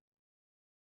driving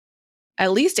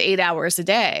at least 8 hours a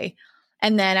day.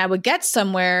 And then I would get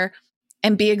somewhere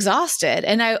and be exhausted.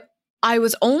 And I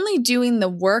was only doing the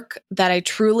work that I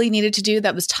truly needed to do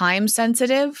that was time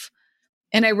sensitive.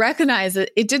 And I recognized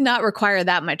that it did not require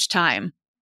that much time.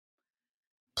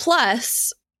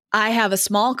 Plus, I have a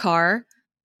small car,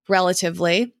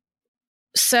 relatively.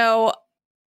 So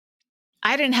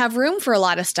I didn't have room for a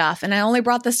lot of stuff. And I only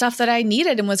brought the stuff that I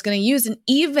needed and was going to use. And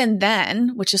even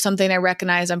then, which is something I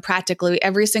recognize on practically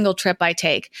every single trip I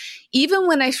take, even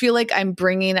when I feel like I'm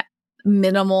bringing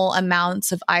minimal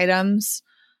amounts of items,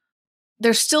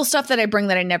 there's still stuff that I bring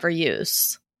that I never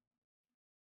use.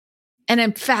 And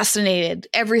I'm fascinated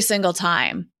every single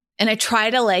time. And I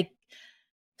try to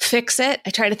fix it.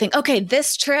 I try to think, okay,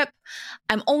 this trip,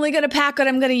 I'm only going to pack what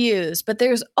I'm going to use. But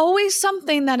there's always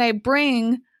something that I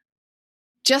bring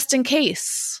just in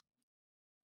case.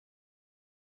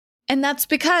 And that's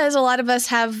because a lot of us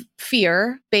have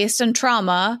fear based on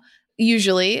trauma,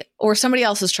 usually, or somebody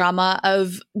else's trauma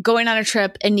of going on a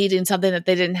trip and needing something that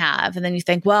they didn't have. And then you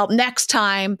think, well, next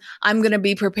time I'm going to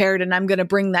be prepared and I'm going to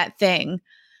bring that thing.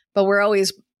 But we're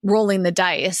always rolling the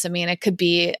dice. I mean, it could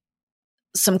be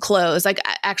some clothes. Like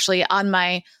actually on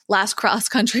my last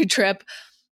cross-country trip,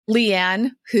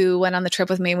 Leanne, who went on the trip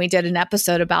with me, and we did an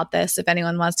episode about this, if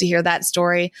anyone wants to hear that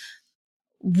story,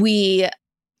 we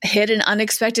hit an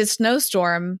unexpected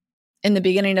snowstorm in the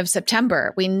beginning of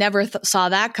September. We never saw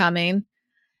that coming.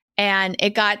 And it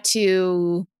got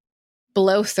to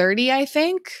below 30, I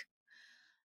think.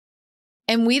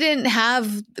 And we didn't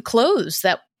have the clothes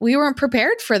that we weren't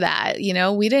prepared for that.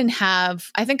 We didn't have,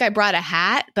 I think I brought a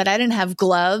hat, but I didn't have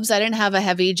gloves. I didn't have a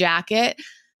heavy jacket.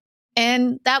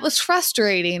 And that was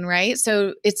frustrating, right?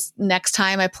 So it's next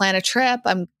time I plan a trip,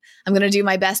 I'm going to do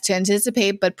my best to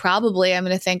anticipate, but probably I'm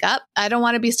going to think, I don't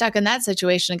want to be stuck in that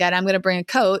situation again. I'm going to bring a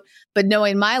coat, but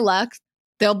knowing my luck,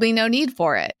 there'll be no need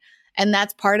for it. And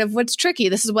that's part of what's tricky.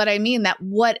 This is what I mean, that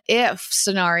what if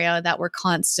scenario that we're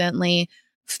constantly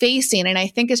facing. And I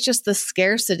think it's just the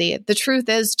scarcity. The truth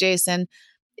is, Jason,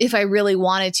 if I really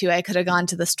wanted to, I could have gone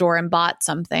to the store and bought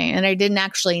something. And I didn't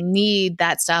actually need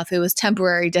that stuff. It was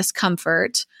temporary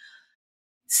discomfort.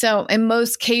 So in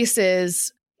most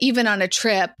cases, even on a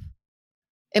trip,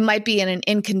 it might be an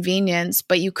inconvenience,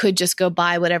 but you could just go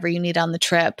buy whatever you need on the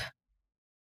trip.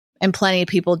 And plenty of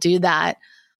people do that.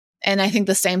 And I think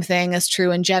the same thing is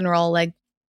true in general. Like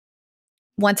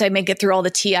once I make it through all the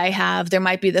tea I have, there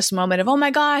might be this moment of, oh my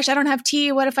gosh, I don't have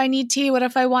tea. What if I need tea? What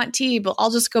if I want tea? But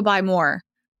I'll just go buy more.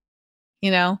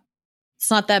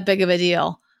 It's not that big of a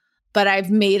deal, but I've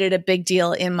made it a big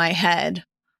deal in my head.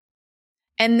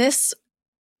 And this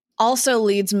also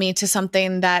leads me to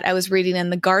something that I was reading in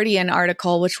the Guardian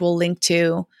article, which we'll link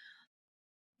to,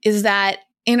 is that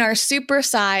in our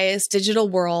supersized digital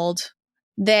world,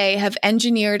 they have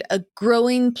engineered a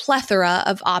growing plethora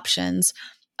of options,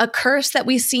 a curse that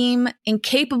we seem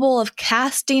incapable of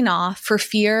casting off for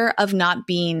fear of not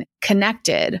being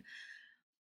connected.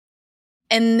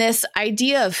 And this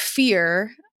idea of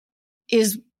fear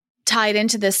is tied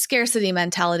into this scarcity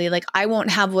mentality. Like, I won't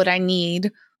have what I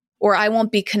need, or I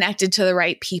won't be connected to the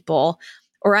right people,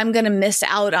 or I'm going to miss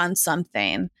out on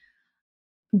something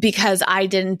because I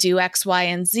didn't do X, Y,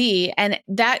 and Z. And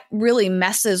that really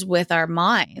messes with our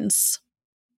minds.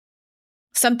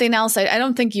 Something else, I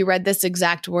don't think you read this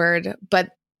exact word,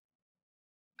 but,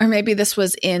 or maybe this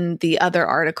was in the other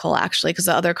article actually, because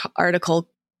the other article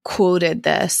quoted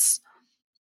this.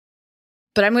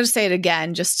 But I'm going to say it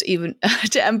again, just even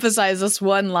to emphasize this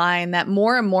one line, that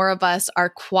more and more of us are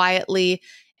quietly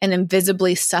and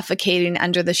invisibly suffocating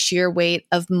under the sheer weight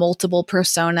of multiple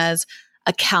personas,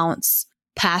 accounts,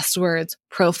 passwords,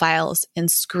 profiles,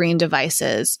 and screen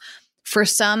devices. For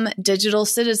some, digital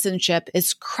citizenship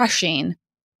is crushing,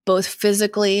 both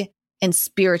physically and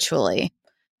spiritually.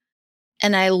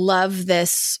 And I love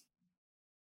this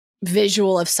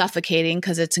visual of suffocating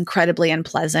because it's incredibly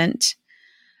unpleasant.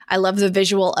 I love the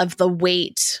visual of the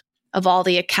weight of all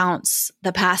the accounts,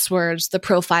 the passwords, the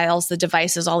profiles, the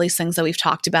devices, all these things that we've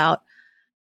talked about.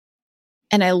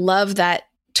 And I love that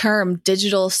term,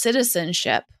 digital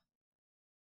citizenship,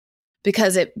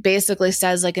 because it basically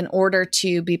says, like, in order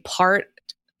to be part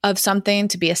of something,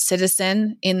 to be a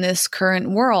citizen in this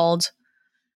current world,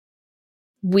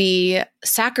 we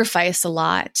sacrifice a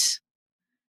lot.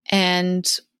 And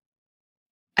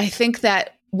I think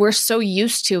that we're so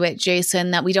used to it,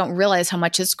 Jason, that we don't realize how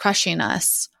much it's crushing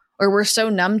us, or we're so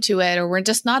numb to it, or we're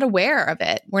just not aware of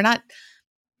it. We're not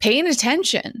paying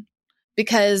attention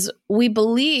because we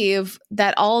believe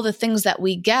that all the things that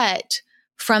we get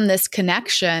from this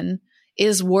connection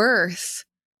is worth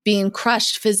being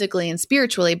crushed physically and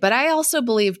spiritually. But I also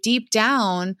believe deep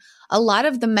down, a lot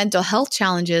of the mental health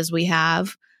challenges we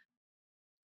have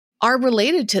are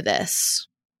related to this.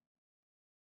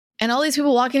 And all these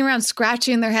people walking around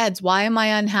scratching their heads. Why am I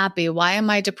unhappy? Why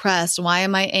am I depressed? Why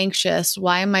am I anxious?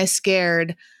 Why am I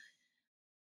scared?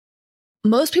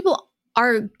 Most people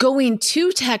are going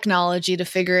to technology to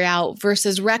figure out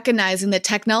versus recognizing that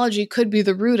technology could be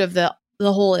the root of the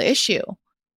whole issue.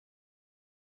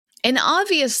 And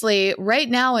obviously, right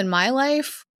now in my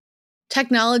life,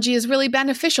 technology is really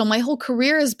beneficial. My whole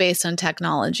career is based on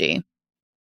technology.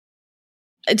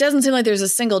 It doesn't seem like there's a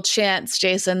single chance,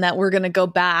 Jason, that we're going to go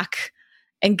back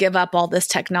and give up all this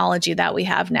technology that we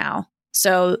have now.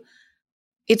 So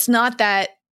it's not that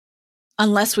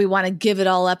unless we want to give it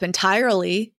all up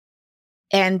entirely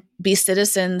and be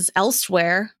citizens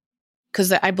elsewhere,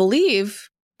 because I believe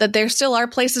that there still are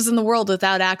places in the world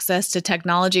without access to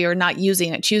technology or not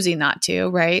using it, choosing not to,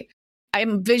 right?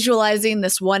 I'm visualizing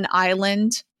this one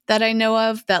island that I know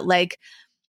of that, like,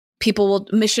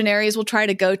 missionaries will try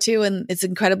to go to, and it's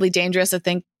incredibly dangerous, I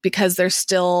think, because they're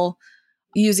still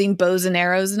using bows and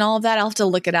arrows and all of that. I'll have to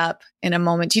look it up in a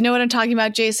moment. Do you know what I'm talking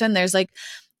about, Jason? There's, like,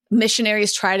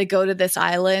 missionaries try to go to this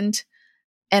island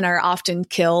and are often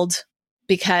killed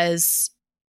because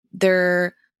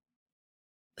they're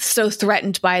so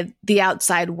threatened by the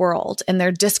outside world and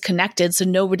they're disconnected, so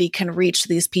nobody can reach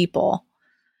these people.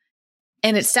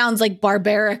 And it sounds like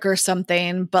barbaric or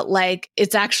something, but, like,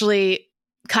 it's actually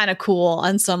kind of cool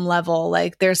on some level.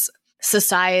 Like, there's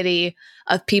society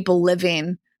of people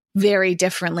living very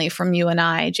differently from you and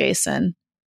I, Jason.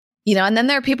 You know, and then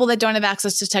there are people that don't have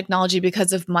access to technology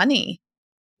because of money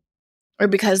or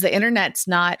because the internet's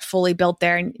not fully built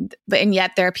there. And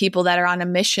yet there are people that are on a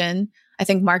mission. I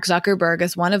think Mark Zuckerberg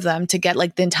is one of them, to get,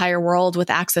 like, the entire world with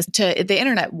access to the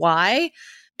internet. Why?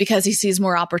 Because he sees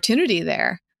more opportunity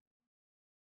there.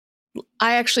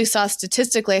 I actually saw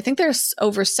statistically, I think there's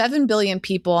over 7 billion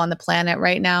people on the planet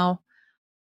right now,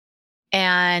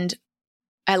 and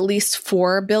at least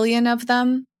 4 billion of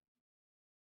them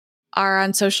are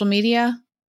on social media.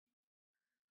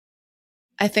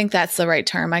 I think that's the right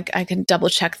term. I can double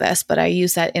check this, but I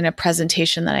use that in a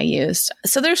presentation that I used.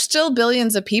 So there's still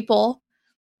billions of people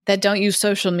that don't use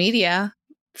social media.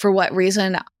 For what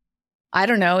reason? I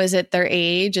don't know. Is it their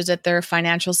age? Is it their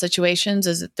financial situations?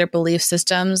 Is it their belief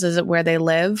systems? Is it where they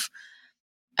live?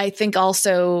 I think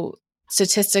also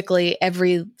statistically,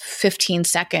 every 15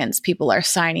 seconds, people are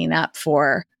signing up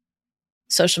for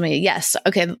social media. Yes.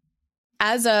 Okay.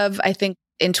 As of, I think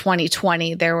in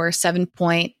 2020, there were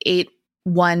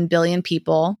 7.81 billion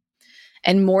people,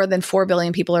 and more than 4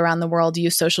 billion people around the world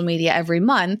use social media every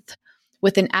month,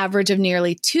 with an average of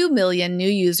nearly 2 million new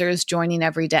users joining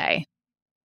every day.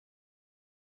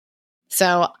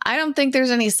 So I don't think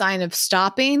there's any sign of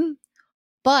stopping,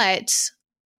 but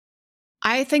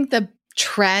I think the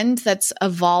trend that's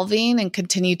evolving and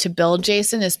continue to build,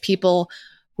 Jason, is people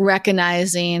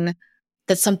recognizing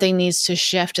that something needs to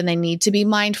shift and they need to be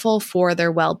mindful for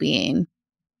their well-being.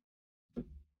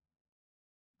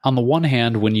 On the one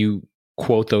hand, when you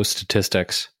quote those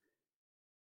statistics,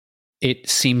 it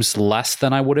seems less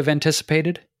than I would have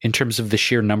anticipated in terms of the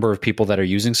sheer number of people that are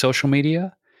using social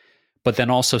media, but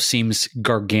then also seems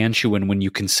gargantuan when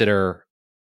you consider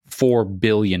 4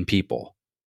 billion people.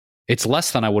 It's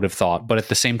less than I would have thought, but at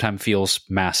the same time feels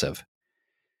massive.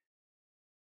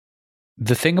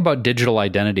 The thing about digital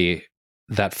identity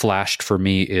that flashed for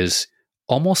me is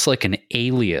almost like an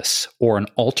alias or an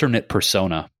alternate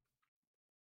persona.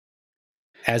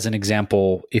 As an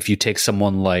example, if you take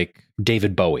someone like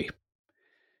David Bowie,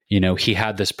 you know, he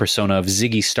had this persona of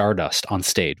Ziggy Stardust on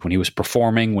stage. When he was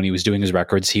performing, when he was doing his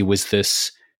records, he was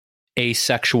this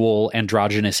asexual,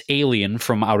 androgynous alien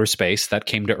from outer space that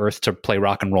came to Earth to play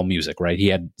rock and roll music, right? He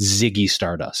had Ziggy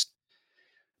Stardust.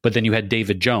 But then you had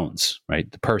David Jones,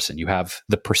 right? The person. You have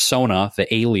the persona,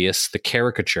 the alias, the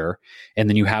caricature, and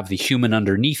then you have the human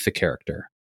underneath the character.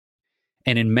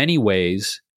 And in many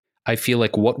ways, I feel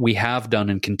like what we have done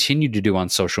and continue to do on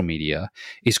social media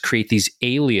is create these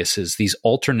aliases, these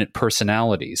alternate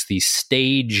personalities, these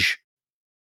stage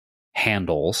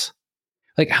handles.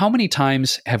 Like, how many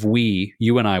times have we,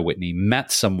 you and I, Whitney,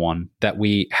 met someone that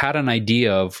we had an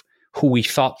idea of who we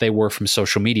thought they were from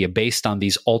social media based on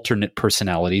these alternate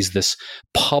personalities, this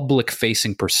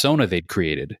public-facing persona they'd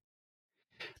created.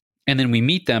 And then we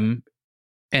meet them,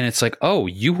 and it's like, oh,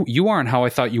 you aren't how I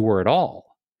thought you were at all.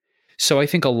 So I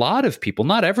think a lot of people,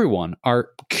 not everyone,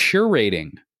 are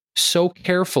curating so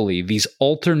carefully these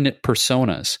alternate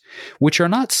personas, which are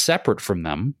not separate from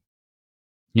them.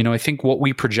 You know, I think what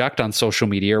we project on social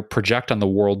media or project on the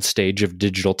world stage of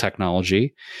digital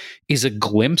technology is a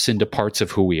glimpse into parts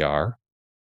of who we are,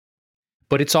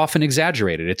 but it's often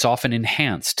exaggerated. It's often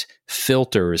enhanced.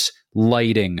 Filters,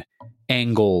 lighting,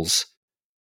 angles,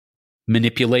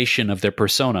 manipulation of their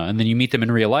persona. And then you meet them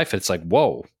in real life. It's like,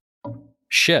 whoa,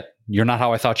 shit, you're not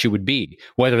how I thought you would be.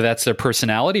 Whether that's their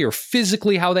personality or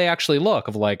physically how they actually look,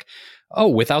 of like, oh,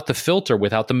 without the filter,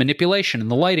 without the manipulation and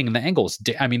the lighting and the angles.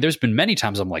 I mean, there's been many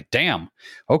times I'm like, damn,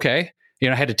 okay. You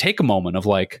know, I had to take a moment of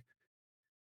like,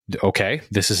 okay,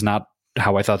 this is not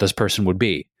how I thought this person would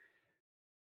be.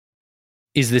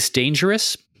 Is this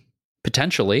dangerous?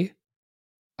 Potentially.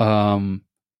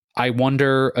 I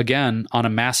wonder, again, on a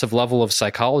massive level of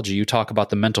psychology, you talk about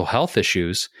the mental health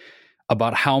issues,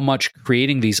 about how much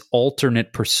creating these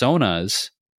alternate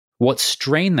personas, what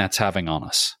strain that's having on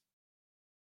us.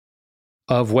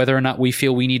 Of whether or not we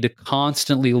feel we need to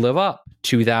constantly live up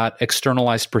to that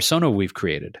externalized persona we've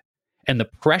created and the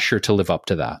pressure to live up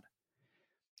to that.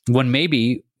 When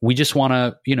maybe we just want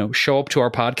to, you know, show up to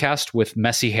our podcast with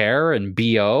messy hair and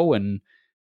BO and,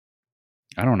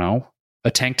 I don't know,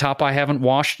 a tank top I haven't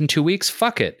washed in 2 weeks.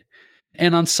 Fuck it.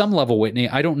 And on some level, Whitney,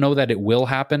 I don't know that it will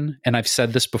happen. And I've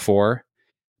said this before,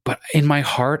 but in my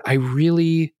heart, I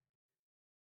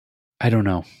don't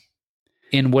know.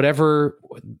 In whatever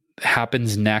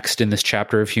happens next in this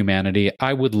chapter of humanity,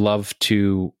 I would love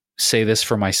to say this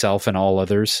for myself and all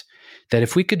others, that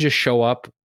if we could just show up,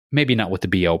 maybe not with the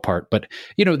BO part, but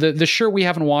you know, the shirt we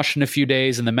haven't washed in a few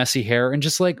days and the messy hair, and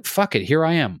just like, fuck it, here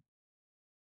I am.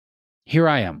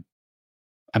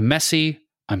 I'm messy,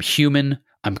 I'm human,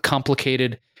 I'm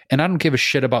complicated, and I don't give a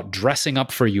shit about dressing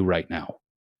up for you right now.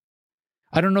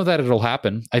 I don't know that it'll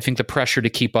happen. I think the pressure to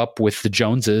keep up with the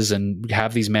Joneses and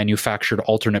have these manufactured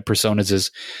alternate personas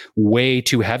is way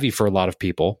too heavy for a lot of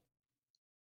people.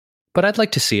 But I'd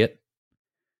like to see it.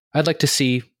 I'd like to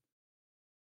see,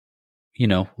 you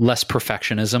know, less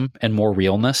perfectionism and more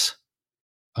realness.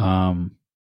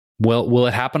 Will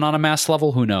it happen on a mass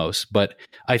level? Who knows? But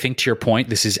I think, to your point,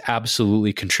 this is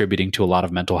absolutely contributing to a lot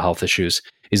of mental health issues,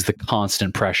 is the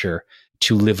constant pressure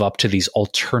to live up to these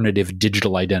alternative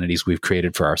digital identities we've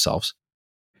created for ourselves.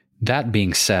 That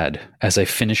being said, as I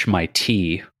finish my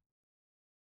tea,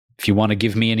 if you want to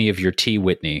give me any of your tea,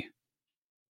 Whitney,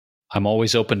 I'm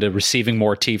always open to receiving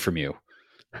more tea from you.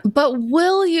 But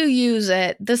will you use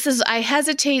it? I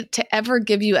hesitate to ever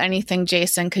give you anything,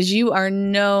 Jason, because you are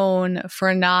known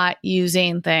for not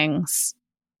using things.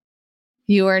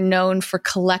 You are known for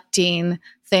collecting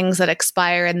things that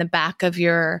expire in the back of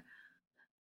your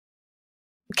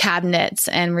cabinets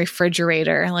and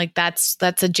refrigerator. Like that's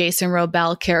a Jason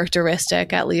Wrobel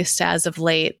characteristic, at least as of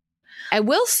late. I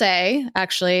will say,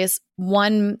 actually, is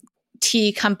one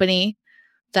tea company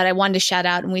that I wanted to shout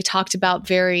out, and we talked about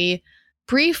very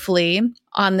briefly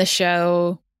on the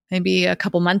show maybe a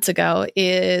couple months ago,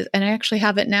 is, and I actually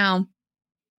have it now,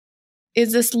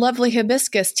 is this lovely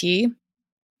hibiscus tea.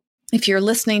 If you're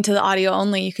listening to the audio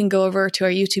only, you can go over to our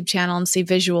YouTube channel and see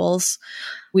visuals.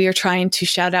 We are trying to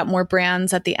shout out more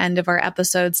brands at the end of our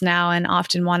episodes now, and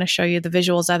often want to show you the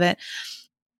visuals of it.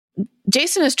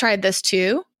 Jason has tried this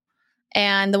too.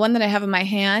 And the one that I have in my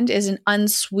hand is an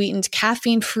unsweetened,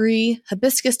 caffeine-free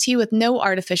hibiscus tea with no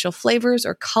artificial flavors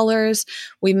or colors.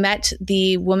 We met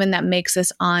the woman that makes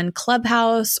this on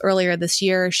Clubhouse earlier this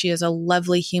year. She is a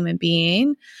lovely human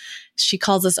being. She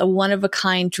calls this a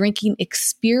one-of-a-kind drinking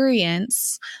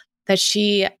experience that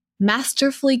she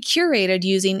masterfully curated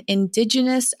using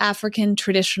indigenous African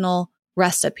traditional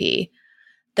recipe.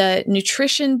 The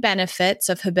nutrition benefits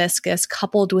of hibiscus,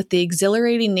 coupled with the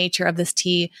exhilarating nature of this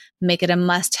tea, make it a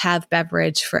must-have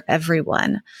beverage for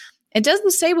everyone. It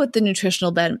doesn't say what the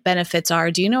nutritional benefits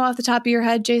are. Do you know off the top of your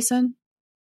head, Jason?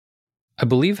 I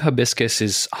believe hibiscus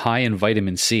is high in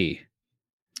vitamin C.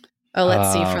 Oh,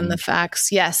 let's see from the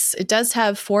facts. Yes, it does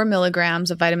have 4 milligrams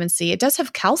of vitamin C. It does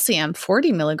have calcium,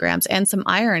 40 milligrams, and some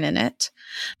iron in it.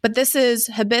 But this is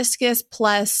hibiscus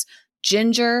plus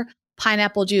ginger,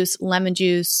 pineapple juice, lemon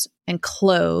juice, and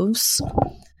cloves.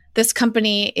 This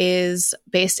company is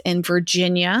based in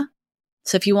Virginia.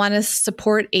 So if you want to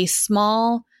support a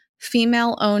small,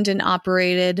 female-owned and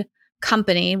operated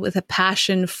company with a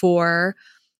passion for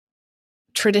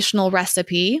traditional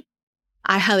recipe,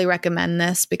 I highly recommend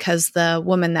this because the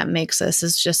woman that makes this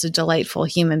is just a delightful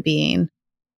human being.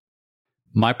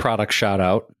 My product shout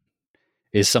out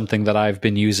is something that I've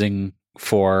been using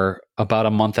for about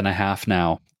a month and a half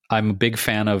now. I'm a big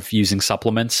fan of using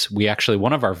supplements.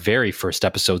 One of our very first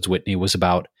episodes, Whitney, was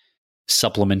about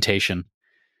supplementation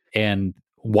and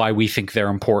why we think they're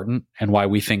important and why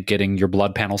we think getting your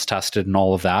blood panels tested and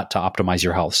all of that to optimize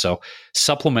your health. So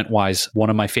supplement wise, one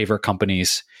of my favorite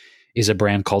companies is a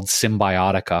brand called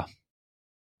Symbiotica.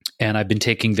 And I've been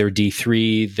taking their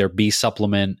D3, their B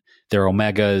supplement, their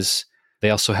omegas. They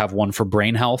also have one for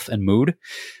brain health and mood.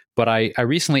 But I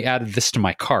recently added this to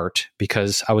my cart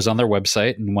because I was on their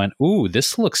website and went, ooh,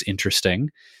 this looks interesting.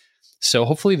 So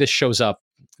hopefully this shows up.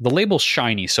 The label's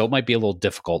shiny, so it might be a little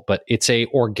difficult, but it's a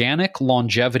organic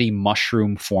longevity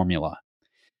mushroom formula.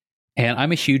 And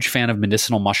I'm a huge fan of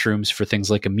medicinal mushrooms for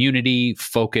things like immunity,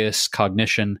 focus,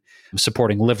 cognition,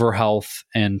 supporting liver health,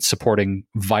 and supporting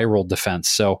viral defense.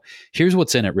 So here's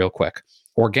what's in it real quick.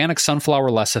 Organic sunflower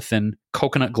lecithin,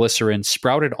 coconut glycerin,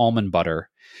 sprouted almond butter.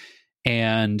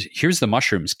 And here's the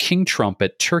mushrooms: king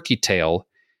trumpet, turkey tail,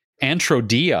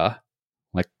 Antrodia,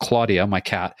 like Claudia, my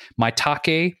cat,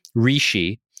 maitake,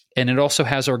 reishi, and it also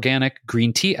has organic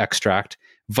green tea extract,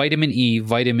 vitamin E,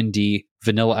 vitamin D,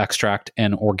 vanilla extract,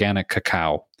 and organic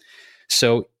cacao.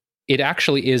 So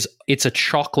it's a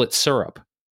chocolate syrup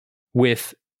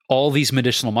with all these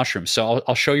medicinal mushrooms. So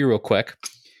I'll show you real quick.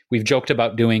 We've joked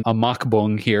about doing a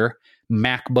mukbang here,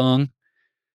 macbang.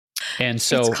 And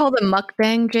so it's called a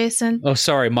mukbang, Jason. Oh,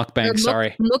 sorry, mukbang.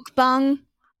 Sorry. Mukbang.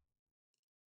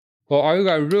 Well, all you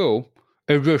gotta do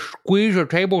is just squeeze a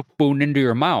tablespoon into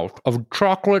your mouth of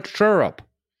chocolate syrup.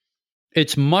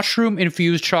 It's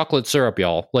mushroom-infused chocolate syrup,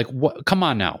 y'all. Like, what? Come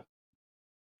on now.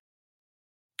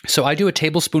 So I do a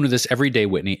tablespoon of this every day,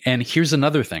 Whitney. And here's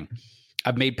another thing.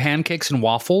 I've made pancakes and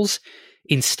waffles.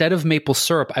 Instead of maple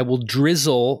syrup, I will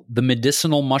drizzle the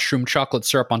medicinal mushroom chocolate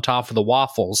syrup on top of the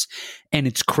waffles. And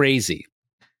it's crazy.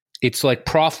 It's like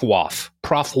prof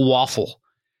waffle.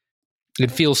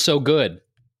 It feels so good.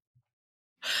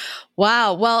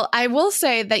 Wow. Well, I will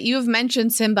say that you have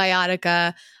mentioned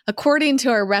Symbiotica, according to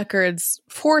our records,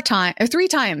 3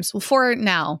 times. Well, 4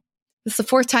 now. This is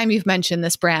the 4th time you've mentioned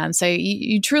this brand. So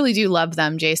you truly do love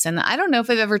them, Jason. I don't know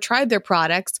if I've ever tried their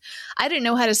products. I didn't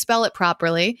know how to spell it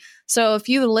properly. So if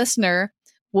you, the listener,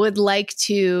 would like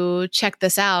to check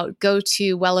this out, go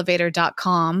to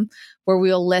wellevator.com, where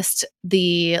we'll list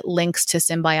the links to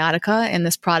Symbiotica and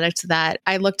this product that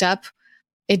I looked up.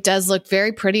 It does look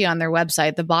very pretty on their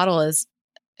website. The bottle is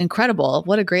incredible.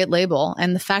 What a great label.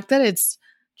 And the fact that it's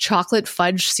chocolate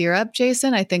fudge syrup,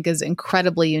 Jason, I think is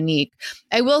incredibly unique.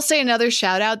 I will say another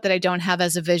shout out that I don't have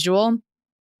as a visual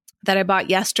that I bought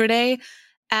yesterday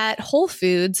at Whole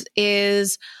Foods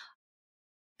is,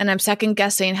 and I'm second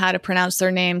guessing how to pronounce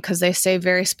their name because they say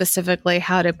very specifically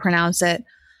how to pronounce it.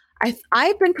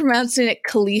 I've been pronouncing it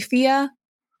Califia,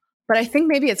 but I think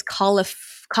maybe it's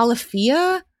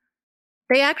Califia.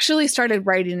 They actually started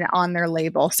writing it on their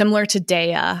label, similar to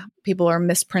Dea. People are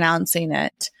mispronouncing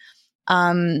it.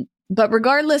 But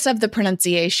regardless of the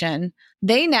pronunciation,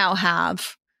 they now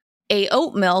have a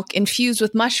oat milk infused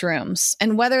with mushrooms.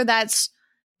 And whether that's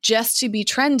just to be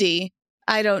trendy,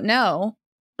 I don't know.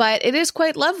 But it is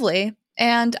quite lovely.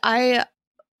 And I,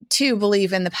 too,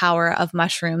 believe in the power of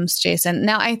mushrooms, Jason.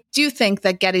 Now, I do think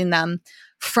that getting them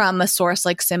from a source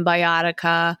like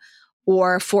Symbiotica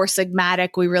or Four Sigmatic,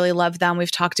 we really love them.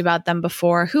 We've talked about them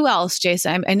before. Who else,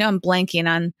 Jason? I know I'm blanking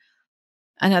on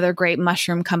another great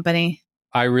mushroom company.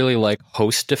 I really like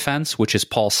Host Defense, which is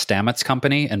Paul Stamets'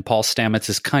 company. And Paul Stamets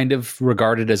is kind of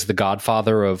regarded as the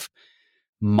godfather of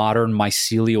modern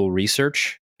mycelial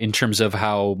research in terms of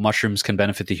how mushrooms can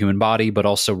benefit the human body, but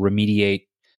also remediate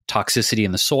toxicity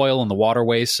in the soil and the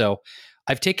waterways. So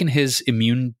I've taken his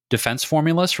immune defense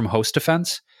formulas from Host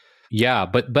Defense. Yeah,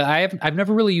 but I've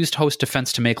never really used Host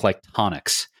Defense to make like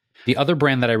tonics. The other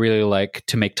brand that I really like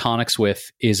to make tonics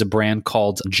with is a brand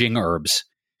called Jing Herbs.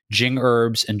 Jing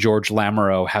Herbs and George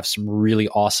Lamoureux have some really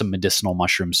awesome medicinal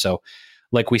mushrooms. So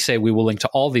like we say, we will link to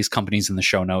all these companies in the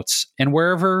show notes and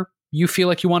wherever you feel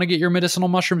like you want to get your medicinal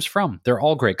mushrooms from. They're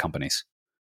all great companies.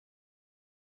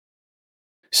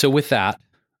 So with that,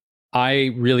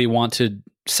 I really want to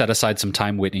set aside some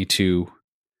time, Whitney, to,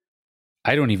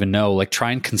 I don't even know, like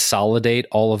try and consolidate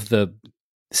all of the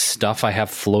stuff I have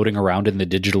floating around in the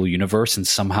digital universe and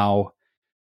somehow,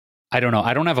 I don't know.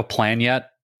 I don't have a plan yet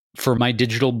for my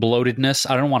digital bloatedness.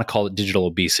 I don't want to call it digital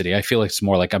obesity. I feel like it's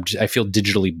more like I feel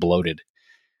digitally bloated.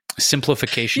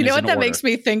 Simplification. You know is what in that order. makes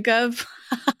me think of?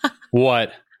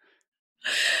 What?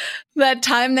 That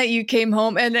time that you came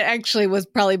home, and it actually was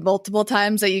probably multiple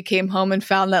times that you came home and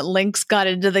found that Lynx got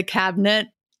into the cabinet.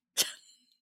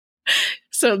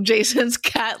 So Jason's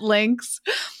cat Lynx.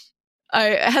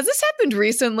 Has this happened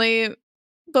recently?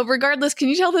 But regardless, can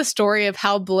you tell the story of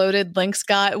how bloated Lynx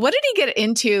got? What did he get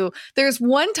into? There's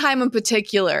one time in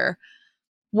particular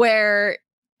where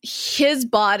his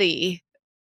body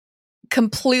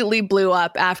completely blew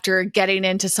up after getting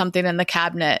into something in the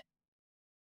cabinet.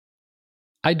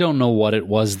 I don't know what it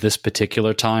was this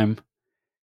particular time.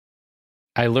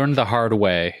 I learned the hard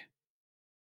way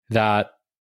that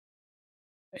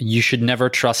you should never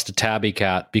trust a tabby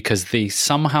cat because they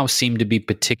somehow seem to be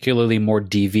particularly more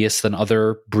devious than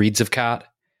other breeds of cat.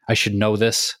 I should know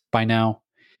this by now.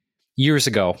 Years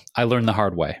ago, I learned the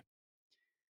hard way.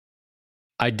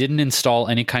 I didn't install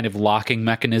any kind of locking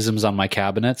mechanisms on my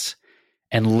cabinets,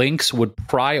 and Lynx would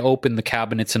pry open the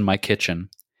cabinets in my kitchen,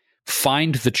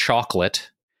 find the chocolate,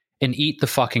 and eat the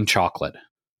fucking chocolate.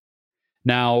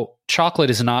 Now,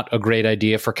 chocolate is not a great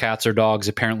idea for cats or dogs.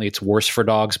 Apparently, it's worse for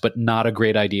dogs, but not a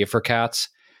great idea for cats.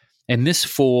 And this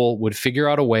fool would figure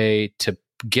out a way to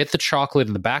get the chocolate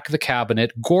in the back of the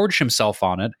cabinet, gorge himself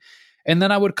on it, and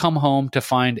then I would come home to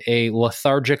find a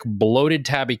lethargic, bloated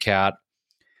tabby cat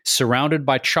surrounded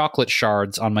by chocolate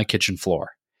shards on my kitchen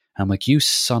floor. I'm like, you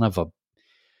son of a...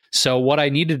 So what I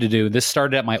needed to do, this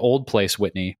started at my old place,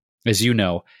 Whitney, as you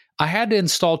know, I had to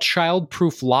install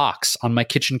child-proof locks on my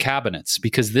kitchen cabinets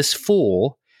because this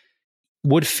fool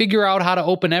would figure out how to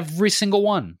open every single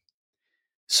one.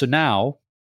 So now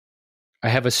I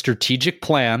have a strategic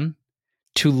plan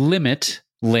to limit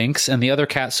Lynx and the other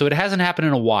cats, so it hasn't happened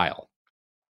in a while.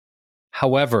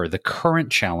 However, the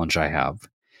current challenge I have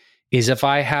is if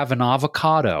I have an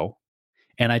avocado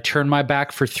and I turn my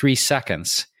back for 3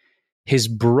 seconds, his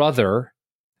brother,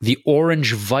 the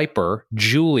orange viper,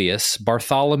 Julius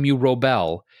Bartholomew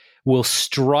Robel, will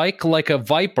strike like a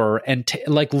viper and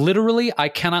like literally I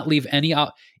cannot leave any,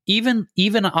 even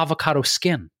avocado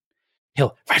skin.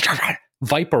 He'll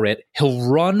viper it. He'll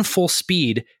run full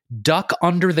speed, duck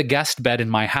under the guest bed in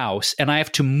my house, and I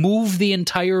have to move the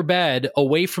entire bed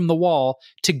away from the wall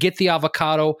to get the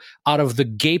avocado out of the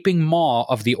gaping maw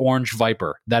of the orange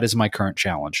viper. That is my current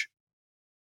challenge.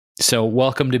 So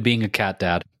welcome to being a cat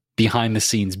dad. Behind the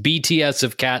scenes, BTS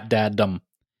of cat daddom.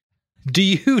 Do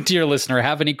you, dear listener,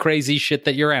 have any crazy shit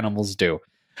that your animals do?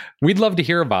 We'd love to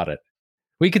hear about it.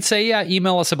 We could say, yeah,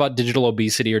 email us about digital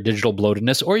obesity or digital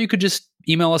bloatedness, or you could just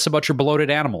email us about your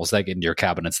bloated animals that get into your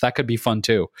cabinets. That could be fun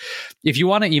too. If you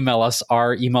want to email us,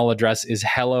 our email address is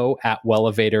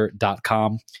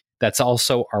hello@wellevatr.com. That's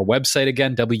also our website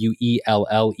again,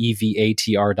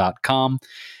 WELLEVATR.com.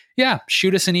 Yeah,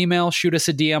 shoot us an email, shoot us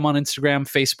a DM on Instagram,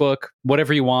 Facebook,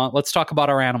 whatever you want. Let's talk about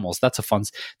our animals. That's a fun.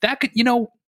 That could, we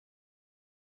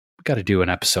got to do an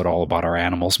episode all about our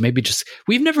animals. Maybe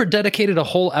we've never dedicated a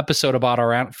whole episode about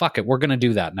our animals. Fuck it, we're going to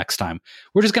do that next time.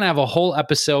 We're just going to have a whole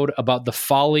episode about the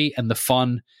folly and the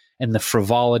fun and the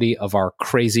frivolity of our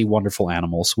crazy, wonderful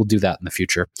animals. We'll do that in the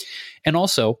future. And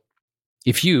also,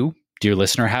 if you, dear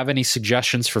listener, have any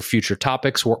suggestions for future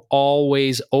topics, we're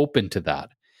always open to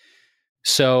that.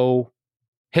 So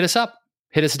hit us up,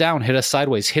 hit us down, hit us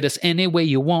sideways, hit us any way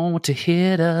you want to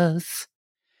hit us.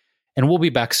 And we'll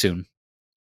be back soon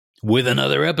with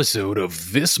another episode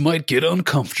of This Might Get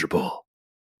Uncomfortable.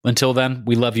 Until then,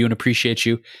 we love you and appreciate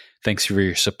you. Thanks for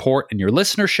your support and your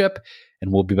listenership.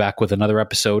 And we'll be back with another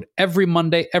episode every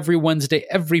Monday, every Wednesday,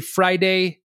 every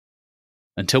Friday.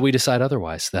 Until we decide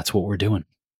otherwise, that's what we're doing.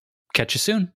 Catch you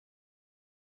soon.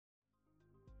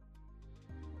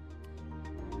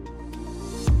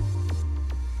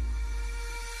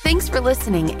 Thanks for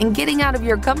listening and getting out of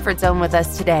your comfort zone with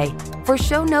us today. For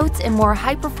show notes and more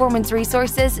high-performance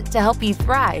resources to help you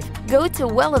thrive, go to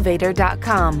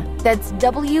wellevatr.com. That's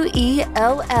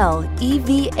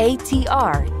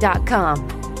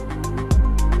WELLEVATR.com.